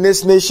stand in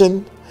this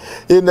nation.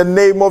 In the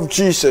name of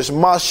Jesus.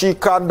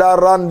 Mashikanda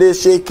rande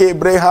sheke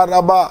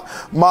breharaba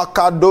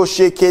makado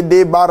sheke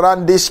de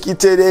barandis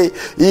kitere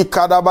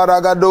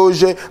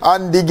ikadabaragadoje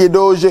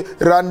andigidoje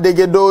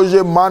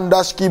randegedoje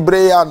mandaski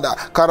breanda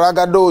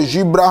karagado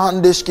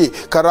jibrahandeski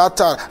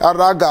karata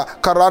araga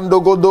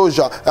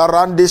karandogodoja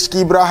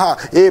arandeski braha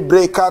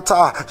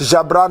ebrekata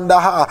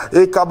jabrandaha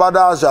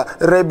ekabadaja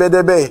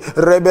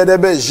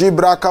rebedebe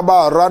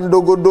jibrakaba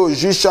randogodo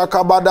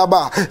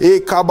jishakabadaba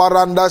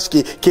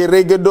ekabarandaski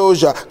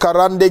keregedoja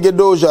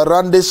Karandegedoja,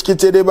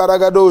 Randeskite de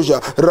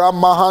Baragadoja,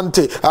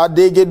 Ramahante,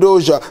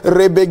 Adegedoja,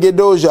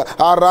 Rebegedoja,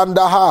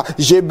 Arandaha,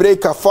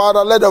 Jebreka.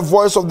 Father, let the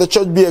voice of the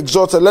church be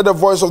exalted. Let the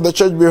voice of the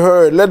church be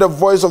heard. Let the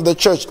voice of the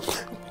church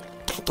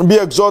be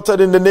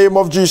exalted in the name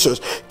of Jesus.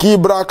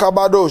 Kibra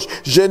kabadosh,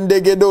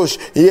 jendegedosh,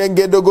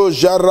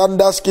 yengedogosh,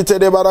 jarandas kite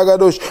de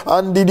baragadosh,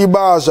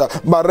 andidibaja,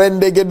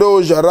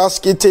 barendegedosh,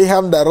 raskite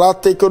handa,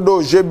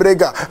 ratekodosh,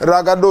 jebrega,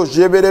 ragadosh,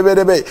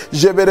 jeberebebe,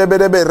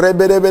 jeberebebe,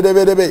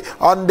 reberebebe,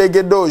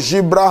 andegedosh,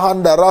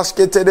 jibrahanda,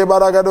 raskite de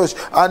baragadosh,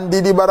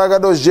 andidi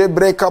baragadosh,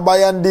 jebreka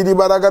bayandidi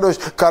baragadosh,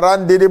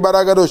 karandidi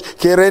baragadosh,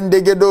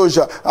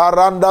 kerendegedoja,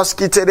 arandas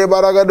kite de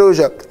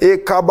baragadoja,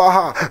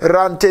 ekabaha,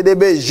 rante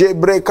debe,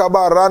 jebreka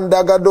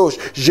baranda gadosh,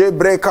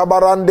 jebreka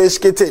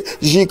barandeskete,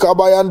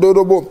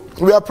 jikabayandorobo.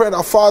 We are praying,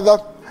 our Father,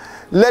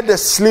 let the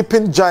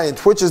sleeping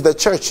giant, which is the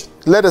church,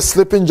 let the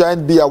sleeping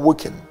giant be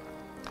awakened.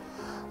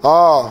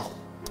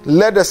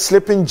 Let the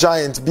sleeping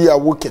giant be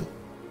awakened.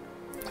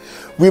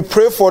 We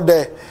pray,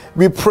 Father,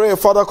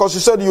 because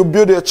you said you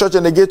build a church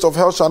and the gates of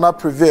hell shall not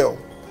prevail.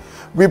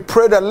 We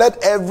pray that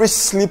let every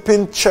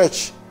sleeping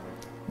church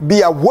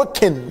be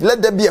awakened.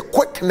 Let there be a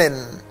quickening.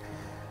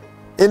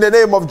 In the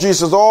name of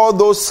Jesus, all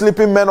those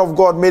sleeping men of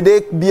God, may they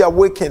be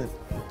awakened.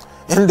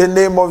 In the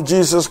name of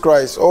Jesus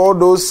Christ, all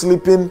those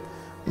sleeping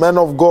men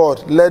of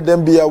God, let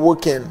them be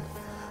awakened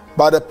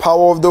by the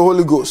power of the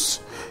Holy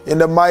Ghost. In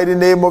the mighty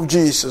name of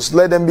Jesus,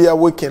 let them be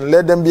awakened.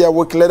 Let them be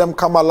awakened. Let them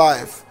come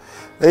alive.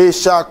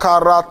 Esha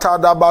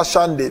karata da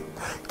bashande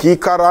ki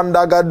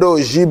karanda gado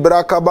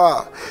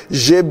jibrakaba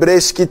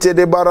jebreskite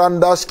de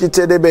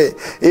barandaskite debe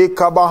e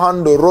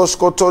kabahando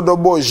roskoto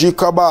dobo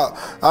jikaba.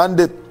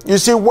 And you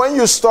see, when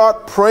you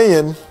start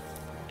praying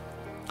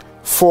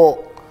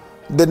for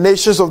the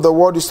nations of the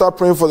world, you start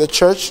praying for the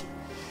church,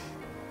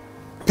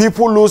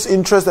 people lose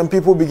interest and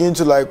people begin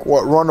to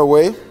run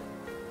away.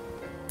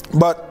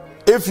 But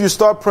if you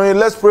start praying,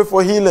 let's pray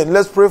for healing,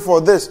 let's pray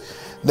for this,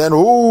 then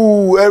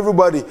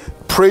everybody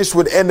prays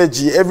with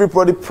energy,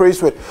 everybody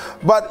prays with.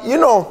 But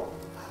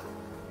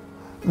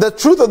the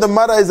truth of the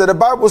matter is that the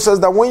Bible says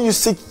that when you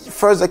seek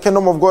first the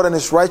kingdom of God and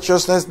His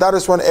righteousness, that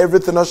is when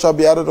everything else shall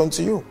be added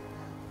unto you.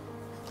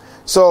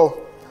 So,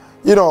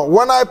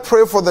 when I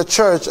pray for the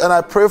church and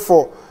I pray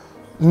for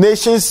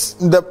nations,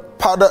 God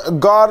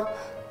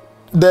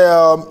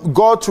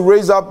to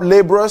raise up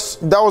laborers,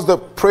 that was the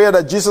prayer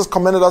that Jesus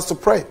commanded us to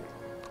pray.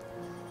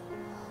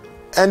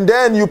 And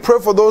then you pray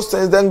for those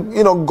things, then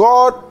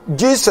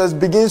Jesus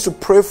begins to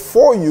pray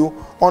for you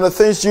on the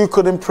things you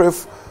couldn't pray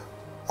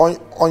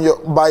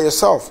by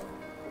yourself.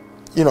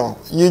 You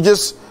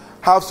just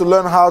have to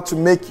learn how to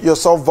make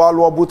yourself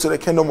valuable to the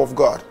kingdom of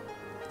God.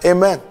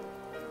 Amen.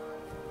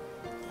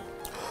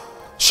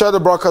 Share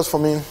the broadcast for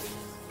me.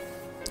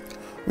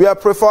 We are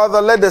praying, Father,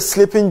 let the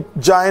sleeping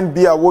giant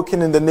be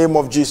awakened in the name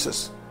of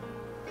Jesus.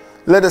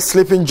 Let the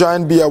sleeping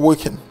giant be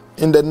awakened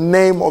in the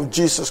name of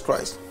Jesus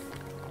Christ.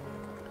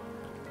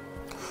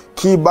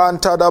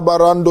 Kibantada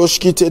barandosh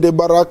kite de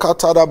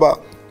barakatadaba.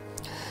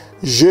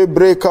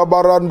 Jebreka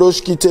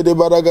barandosh kite de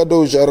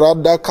baragadoja.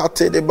 Rada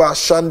kate de ba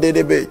shande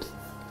de be.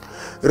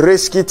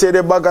 Reskite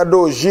de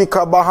bagado.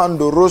 Jika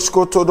bahando.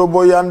 Rosko todo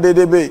boyande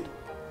de be.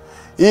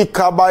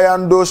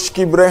 Ikabayandosh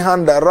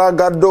kibrehanda.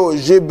 Ragado.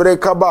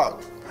 Jebreka ba.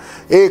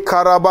 E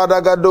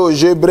karabadagado.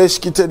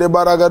 Jebreskite de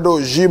baragado.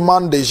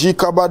 Jimande.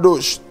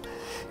 Jikabadosh.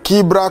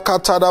 Kibra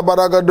katada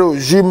baragado.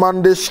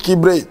 Jimande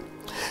shkibre.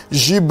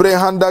 Jibre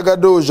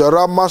handagadosh,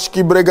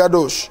 ramashki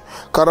bregadosh,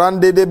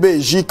 karande debe,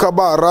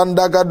 jikaba,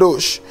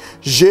 randagadosh,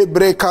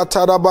 jebre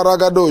katada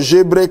baragado,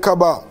 jebre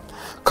kaba,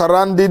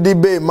 karandi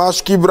dibe,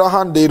 mashki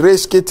brahande,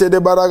 reskete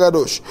de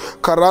baragadosh,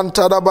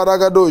 karantada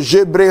baragado,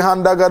 jebre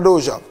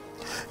handagadoja.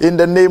 In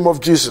the name of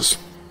Jesus.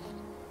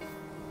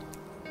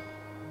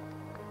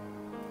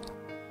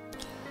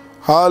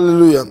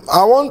 Hallelujah.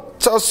 I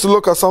want us to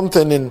look at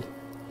something in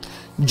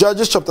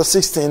Judges chapter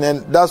 16,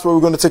 and that's where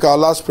we're going to take our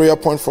last prayer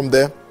point from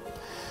there.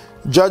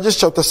 Judges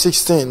chapter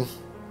 16.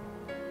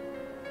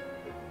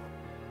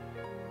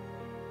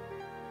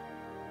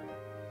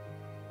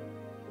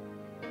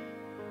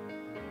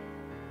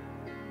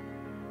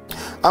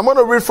 I'm going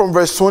to read from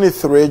verse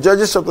 23.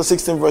 Judges chapter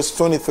 16 verse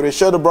 23.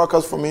 Share the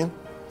broadcast for me.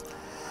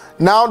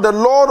 Now the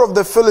lords of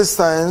the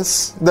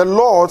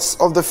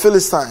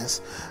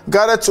Philistines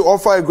gathered to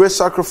offer a great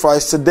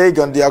sacrifice to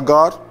Dagon their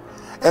God,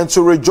 and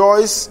to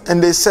rejoice,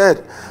 and they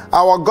said,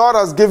 our God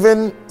has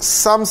given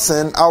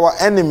Samson our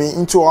enemy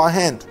into our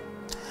hand.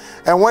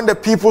 And when the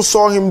people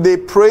saw him, they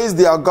praised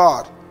their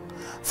God.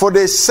 For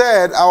they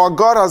said, our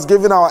God has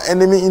given our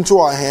enemy into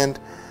our hand,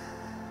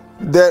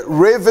 the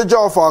ravager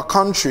of our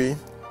country,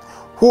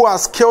 who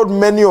has killed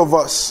many of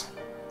us.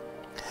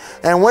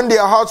 And when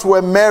their hearts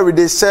were merry,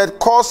 they said,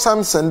 call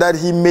Samson that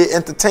he may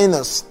entertain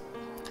us.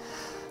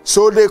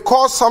 So they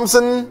called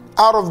Samson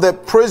out of the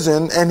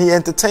prison, and he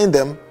entertained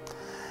them.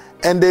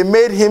 And they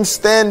made him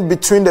stand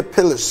between the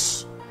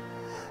pillars.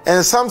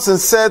 And Samson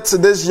said to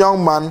this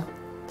young man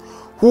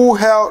who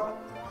held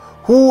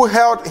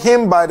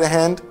him by the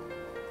hand,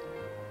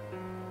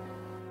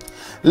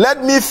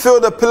 let me fill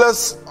the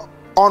pillars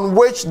on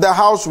which the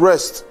house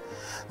rests,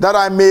 that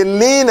I may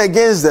lean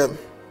against them.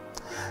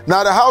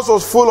 Now the house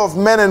was full of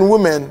men and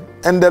women,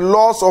 and the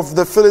lords of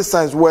the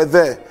Philistines were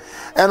there.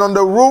 And on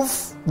the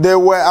roof there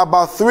were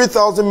about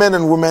 3,000 men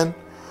and women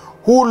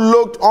who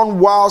looked on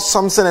while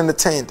Samson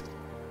entertained.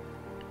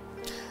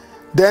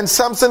 Then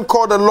Samson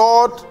called to the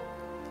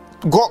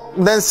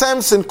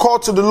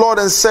Lord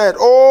and said,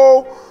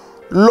 "Oh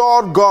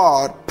Lord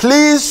God,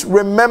 please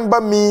remember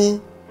me."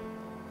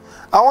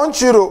 I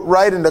want you to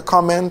write in the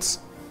comments,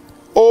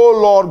 "Oh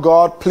Lord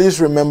God,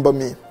 please remember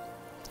me."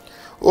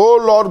 Oh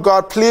Lord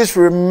God, please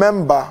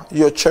remember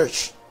your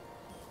church.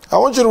 I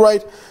want you to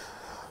write,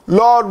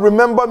 "Lord,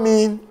 remember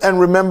me and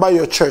remember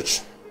your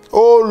church."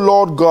 Oh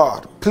Lord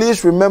God,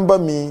 please remember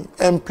me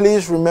and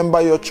please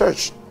remember your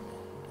church.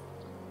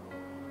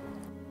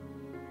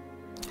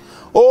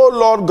 Oh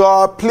Lord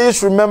God,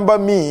 please remember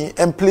me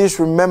and please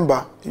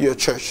remember your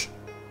church.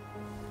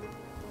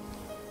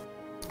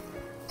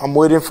 I'm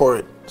waiting for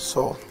it.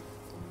 So,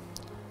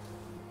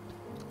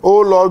 oh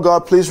Lord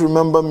God, please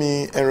remember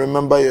me and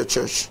remember your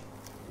church.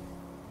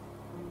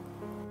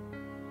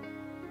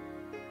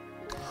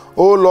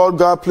 Oh Lord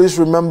God, please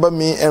remember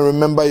me and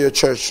remember your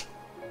church.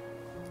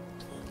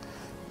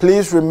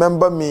 Please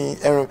remember me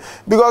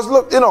because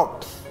look,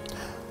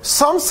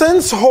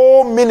 Samson's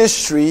whole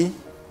ministry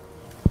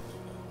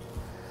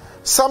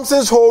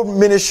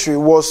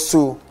was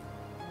to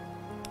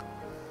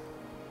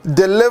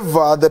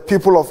deliver the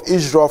people of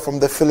Israel from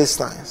the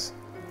Philistines.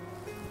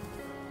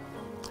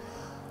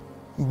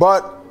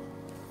 But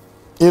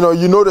you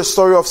know the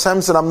story of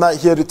Samson. I'm not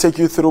here to take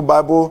you through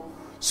Bible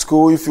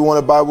school. If you want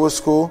a Bible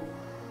school,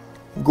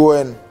 go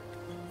and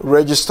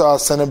register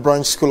at Center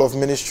Branch School of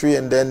Ministry,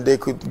 and then they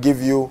could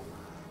give you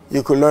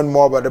could learn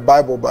more about the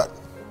Bible. But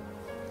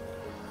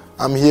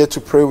I'm here to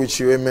pray with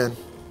you. Amen.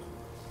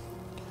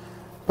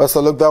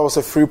 Pastor, look, that was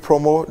a free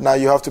promo. Now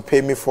you have to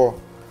pay me for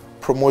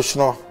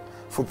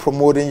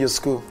promoting your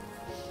school.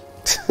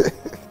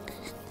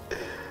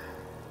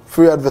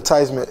 Free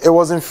advertisement. It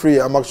wasn't free.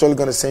 I'm actually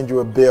going to send you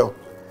a bill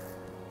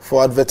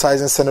for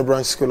advertising Center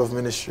Branch School of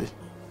Ministry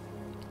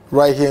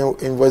right here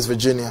in West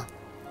Virginia.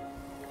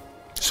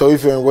 So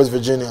if you're in West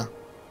Virginia,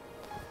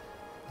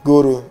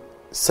 go to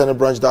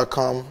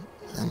centerbranch.com.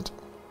 And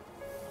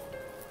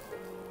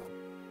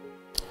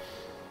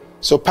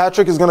so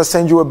Patrick is going to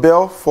send you a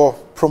bill for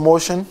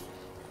promotion.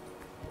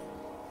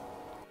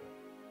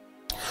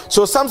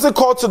 So Samson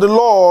called to the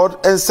Lord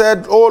and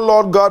said, "Oh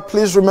Lord God,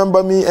 please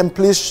remember me and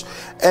please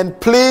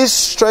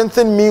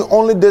strengthen me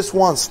only this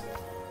once.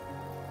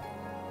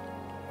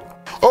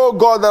 Oh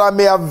God, that I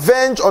may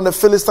avenge on the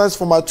Philistines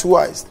for my two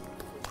eyes."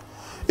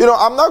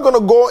 I'm not going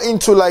to go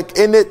into like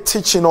any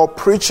teaching or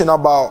preaching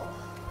about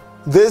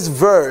this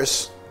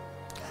verse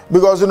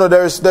because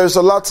there's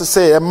a lot to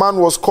say. A man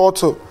was called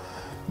to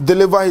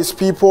deliver his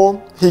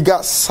people. He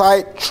got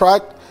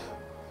sidetracked.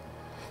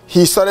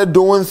 He started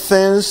doing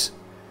things.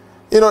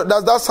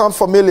 Does that sound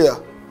familiar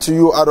to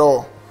you at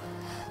all?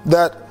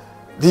 That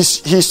he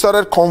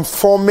started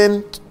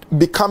conforming,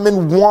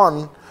 becoming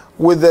one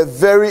with the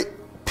very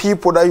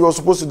people that he was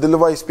supposed to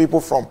deliver his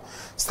people from.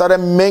 Started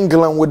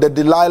mingling with the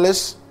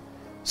Delilahs,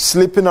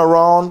 sleeping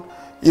around,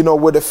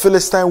 with the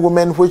Philistine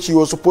women, which he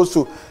was supposed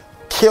to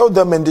kill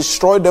them and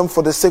destroy them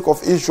for the sake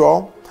of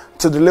Israel,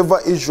 to deliver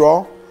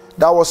Israel.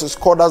 That was his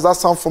call. Does that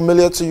sound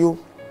familiar to you?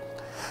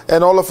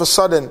 And all of a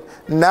sudden,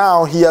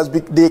 now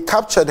they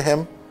captured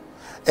him,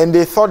 and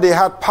they thought they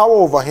had power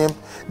over him.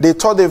 They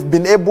thought they've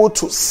been able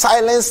to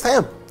silence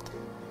him.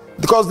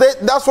 Because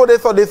that's what they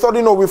thought. They thought,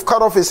 we've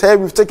cut off his hair,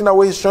 we've taken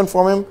away his strength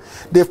from him,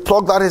 they've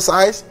plugged out his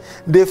eyes.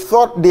 They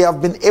thought they have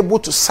been able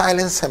to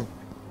silence him.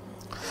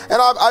 And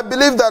I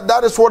believe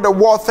that is what the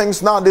world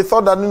thinks now. They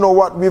thought that,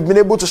 we've been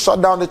able to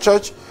shut down the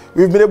church.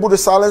 We've been able to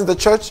silence the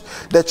church.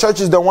 The church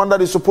is the one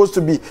that is supposed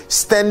to be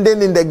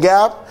standing in the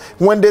gap.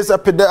 When there's a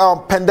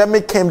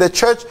pandemic came, the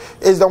church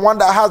is the one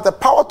that has the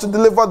power to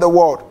deliver the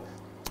world.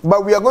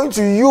 But we are going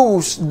to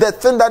use the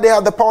thing that they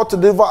have the power to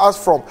deliver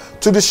us from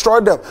to destroy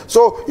them.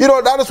 So,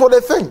 that is what they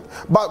think.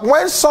 But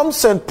when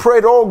Samson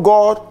prayed, "Oh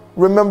God,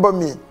 remember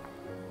me,"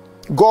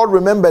 God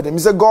remembered him. He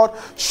said, "God,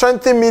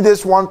 strengthen me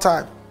this one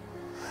time.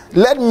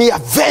 Let me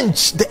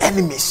avenge the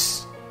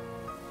enemies.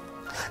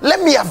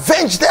 Let me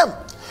avenge them."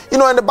 In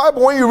the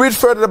Bible, when you read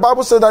further, the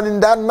Bible says that in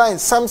that night,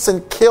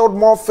 Samson killed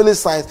more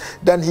Philistines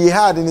than he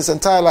had in his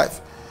entire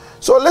life.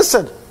 So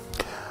listen,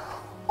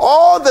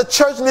 all the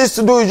church needs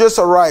to do is just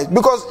arise.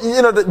 Because,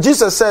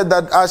 Jesus said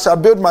that I shall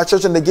build my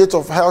church and the gates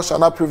of hell shall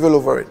not prevail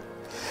over it.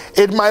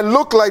 It might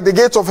look like the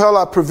gates of hell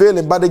are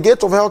prevailing, but the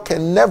gates of hell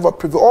can never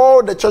prevail.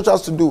 All the church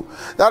has to do.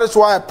 That is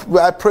why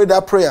I pray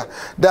that prayer,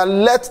 that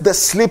let the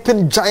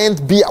sleeping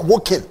giant be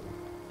awoken.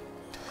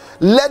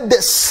 Let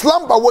the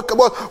slumber wake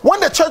up. When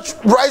the church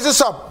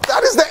rises up,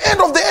 that is the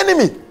end of the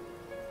enemy.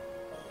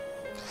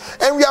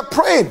 And we are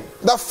praying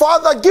that,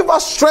 Father, give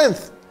us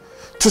strength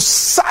to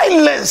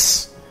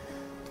silence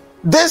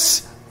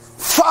this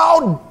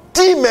foul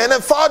demon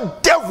and foul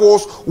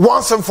devils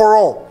once and for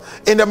all,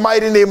 in the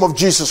mighty name of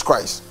Jesus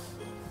Christ.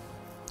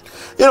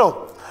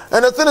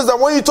 And the thing is that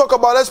when you talk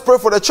about let's pray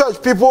for the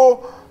church,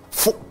 people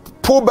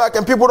pull back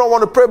and people don't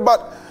want to pray.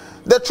 But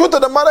the truth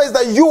of the matter is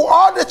that you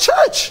are the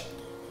church.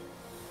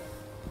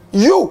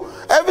 You.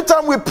 Every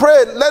time we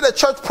pray, let the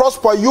church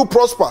prosper, you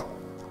prosper.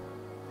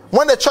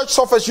 When the church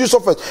suffers, you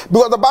suffer.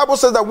 Because the Bible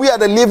says that we are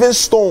the living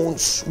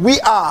stones. We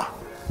are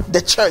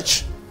the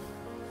church.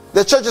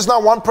 The church is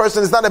not one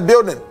person. It's not a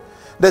building.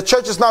 The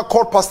church is not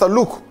called Pastor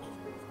Luke.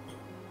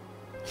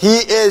 He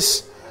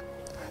is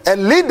a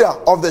leader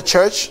of the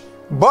church,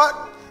 but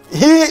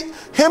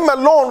him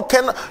alone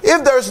can.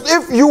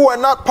 If you were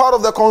not part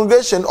of the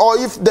congregation, or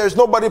if there's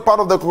nobody part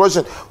of the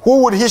congregation,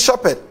 who would he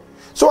shepherd?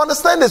 So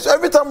understand this.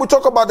 Every time we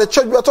talk about the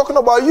church, we are talking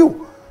about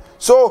you.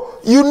 So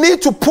you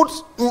need to put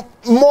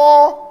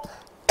more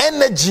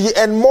energy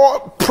and more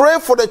pray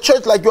for the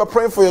church like you are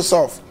praying for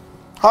yourself.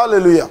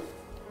 Hallelujah.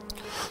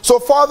 So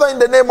Father, in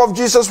the name of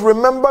Jesus,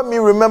 remember me,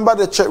 remember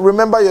the church,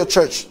 remember your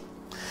church.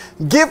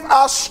 Give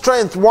us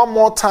strength one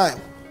more time.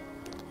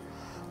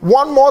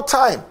 One more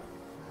time.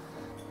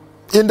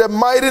 In the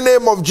mighty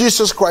name of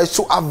Jesus Christ,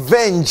 to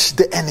avenge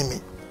the enemy.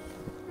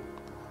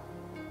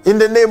 In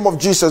the name of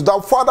Jesus.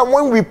 That Father,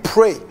 when we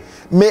pray,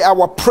 may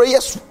our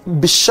prayers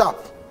be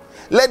sharp.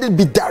 Let it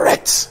be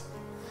direct.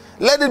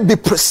 Let it be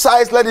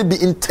precise. Let it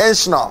be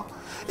intentional.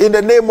 In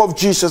the name of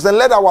Jesus. And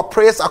let our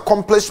prayers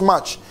accomplish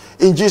much.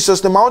 In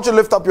Jesus' name. I want you to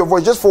lift up your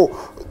voice just for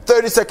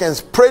 30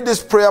 seconds. Pray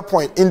this prayer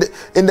point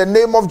in the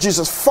name of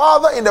Jesus.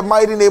 Father, in the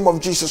mighty name of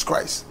Jesus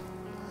Christ,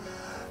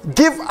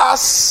 give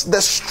us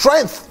the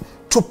strength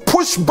to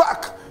push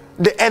back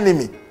the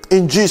enemy.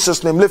 In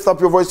Jesus' name, lift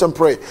up your voice and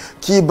pray.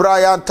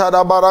 Kibraya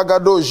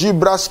tadabaragado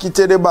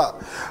jibraskitereba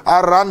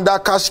aranda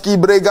kaski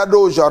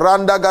bregadoja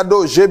randa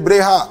gado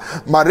jebreha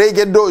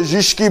maregedo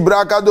jishki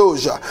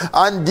bragadoja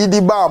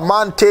andidiba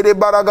mantere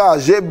baraga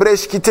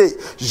jebreskite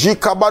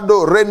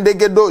jikabado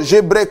rendegedo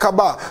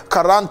jebrekaba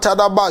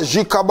karantadaba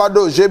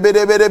jikabado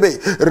jebereberebe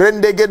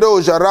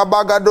rendegedoja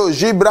rabagado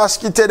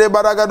jibraskite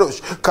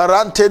baragadosh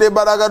karantere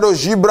baragado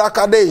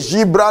jibrakade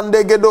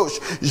jibrandegedosh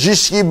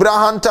jishki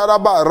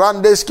brahantaraba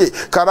randeske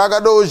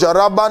Ragadoja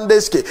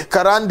Rabandeske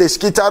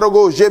Karandeski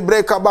Tarogo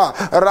Jebrekaba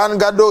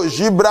Rangado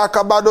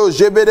Jibrakabado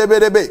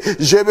Jebereberebe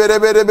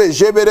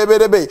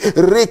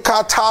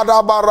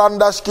Rikatada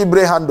Barandaski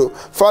Brehando.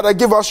 Father,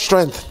 give us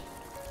strength.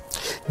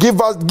 Give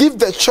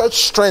the church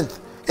strength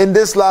in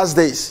these last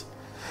days.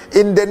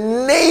 In the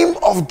name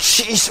of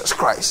Jesus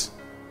Christ.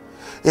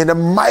 In the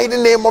mighty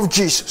name of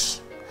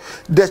Jesus.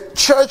 The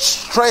church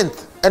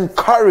strength and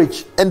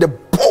courage and the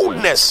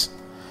boldness.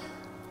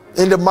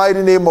 In the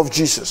mighty name of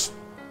Jesus.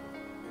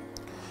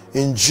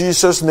 In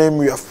Jesus' name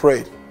we have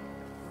prayed.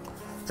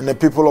 And the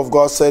people of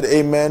God said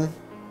amen.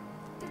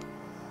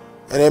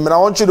 And amen. I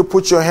want you to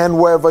put your hand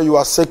wherever you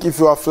are sick. If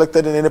you are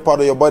afflicted in any part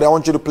of your body, I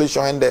want you to place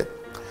your hand there.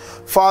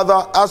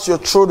 Father, as your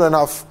children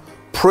have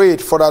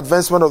prayed for the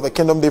advancement of the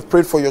kingdom, they've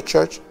prayed for your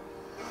church.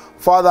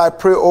 Father, I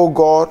pray, oh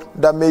God,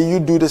 that may you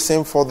do the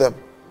same for them.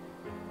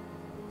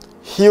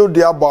 Heal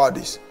their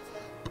bodies.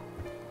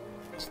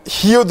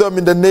 Heal them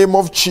in the name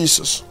of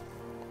Jesus.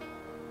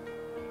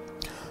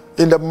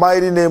 In the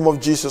mighty name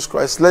of Jesus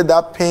Christ, let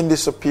that pain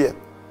disappear.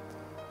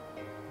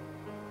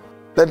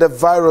 Let the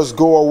virus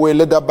go away.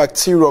 Let that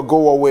bacteria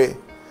go away.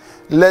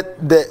 Let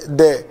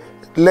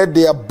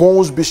their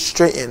bones be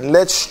straightened.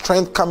 Let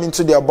strength come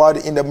into their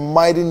body in the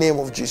mighty name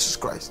of Jesus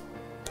Christ.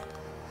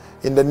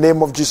 In the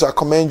name of Jesus, I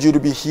command you to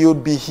be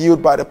healed. Be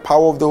healed by the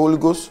power of the Holy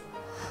Ghost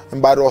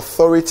and by the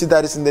authority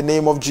that is in the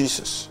name of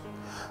Jesus.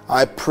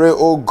 I pray,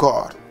 oh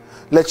God,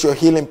 let your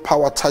healing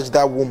power touch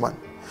that woman.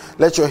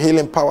 Let your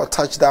healing power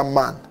touch that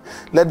man.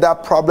 Let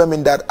that problem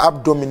in that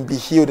abdomen be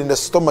healed, in the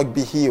stomach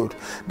be healed.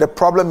 The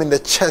problem in the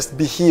chest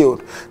be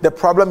healed. The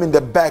problem in the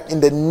back,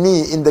 in the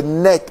knee, in the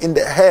neck, in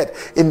the head,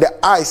 in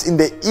the eyes, in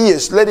the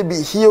ears. Let it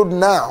be healed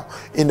now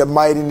in the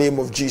mighty name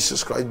of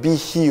Jesus Christ. Be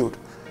healed.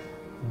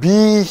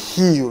 Be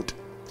healed.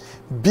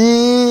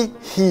 Be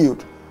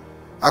healed.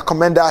 I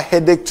command that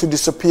headache to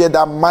disappear,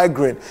 that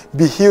migraine.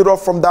 Be healed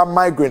off from that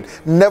migraine,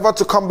 never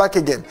to come back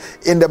again.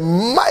 In the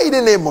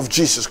mighty name of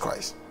Jesus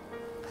Christ.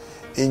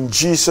 In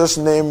Jesus'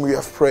 name we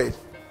have prayed.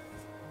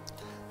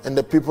 And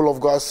the people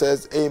of God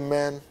says,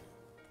 amen.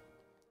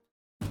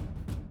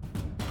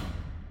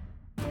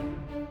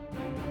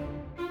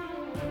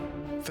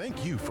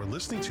 Thank you for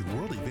listening to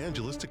World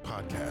Evangelistic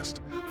Podcast.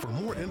 For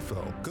more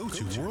info, go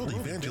to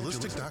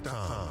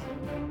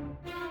worldevangelistic.com.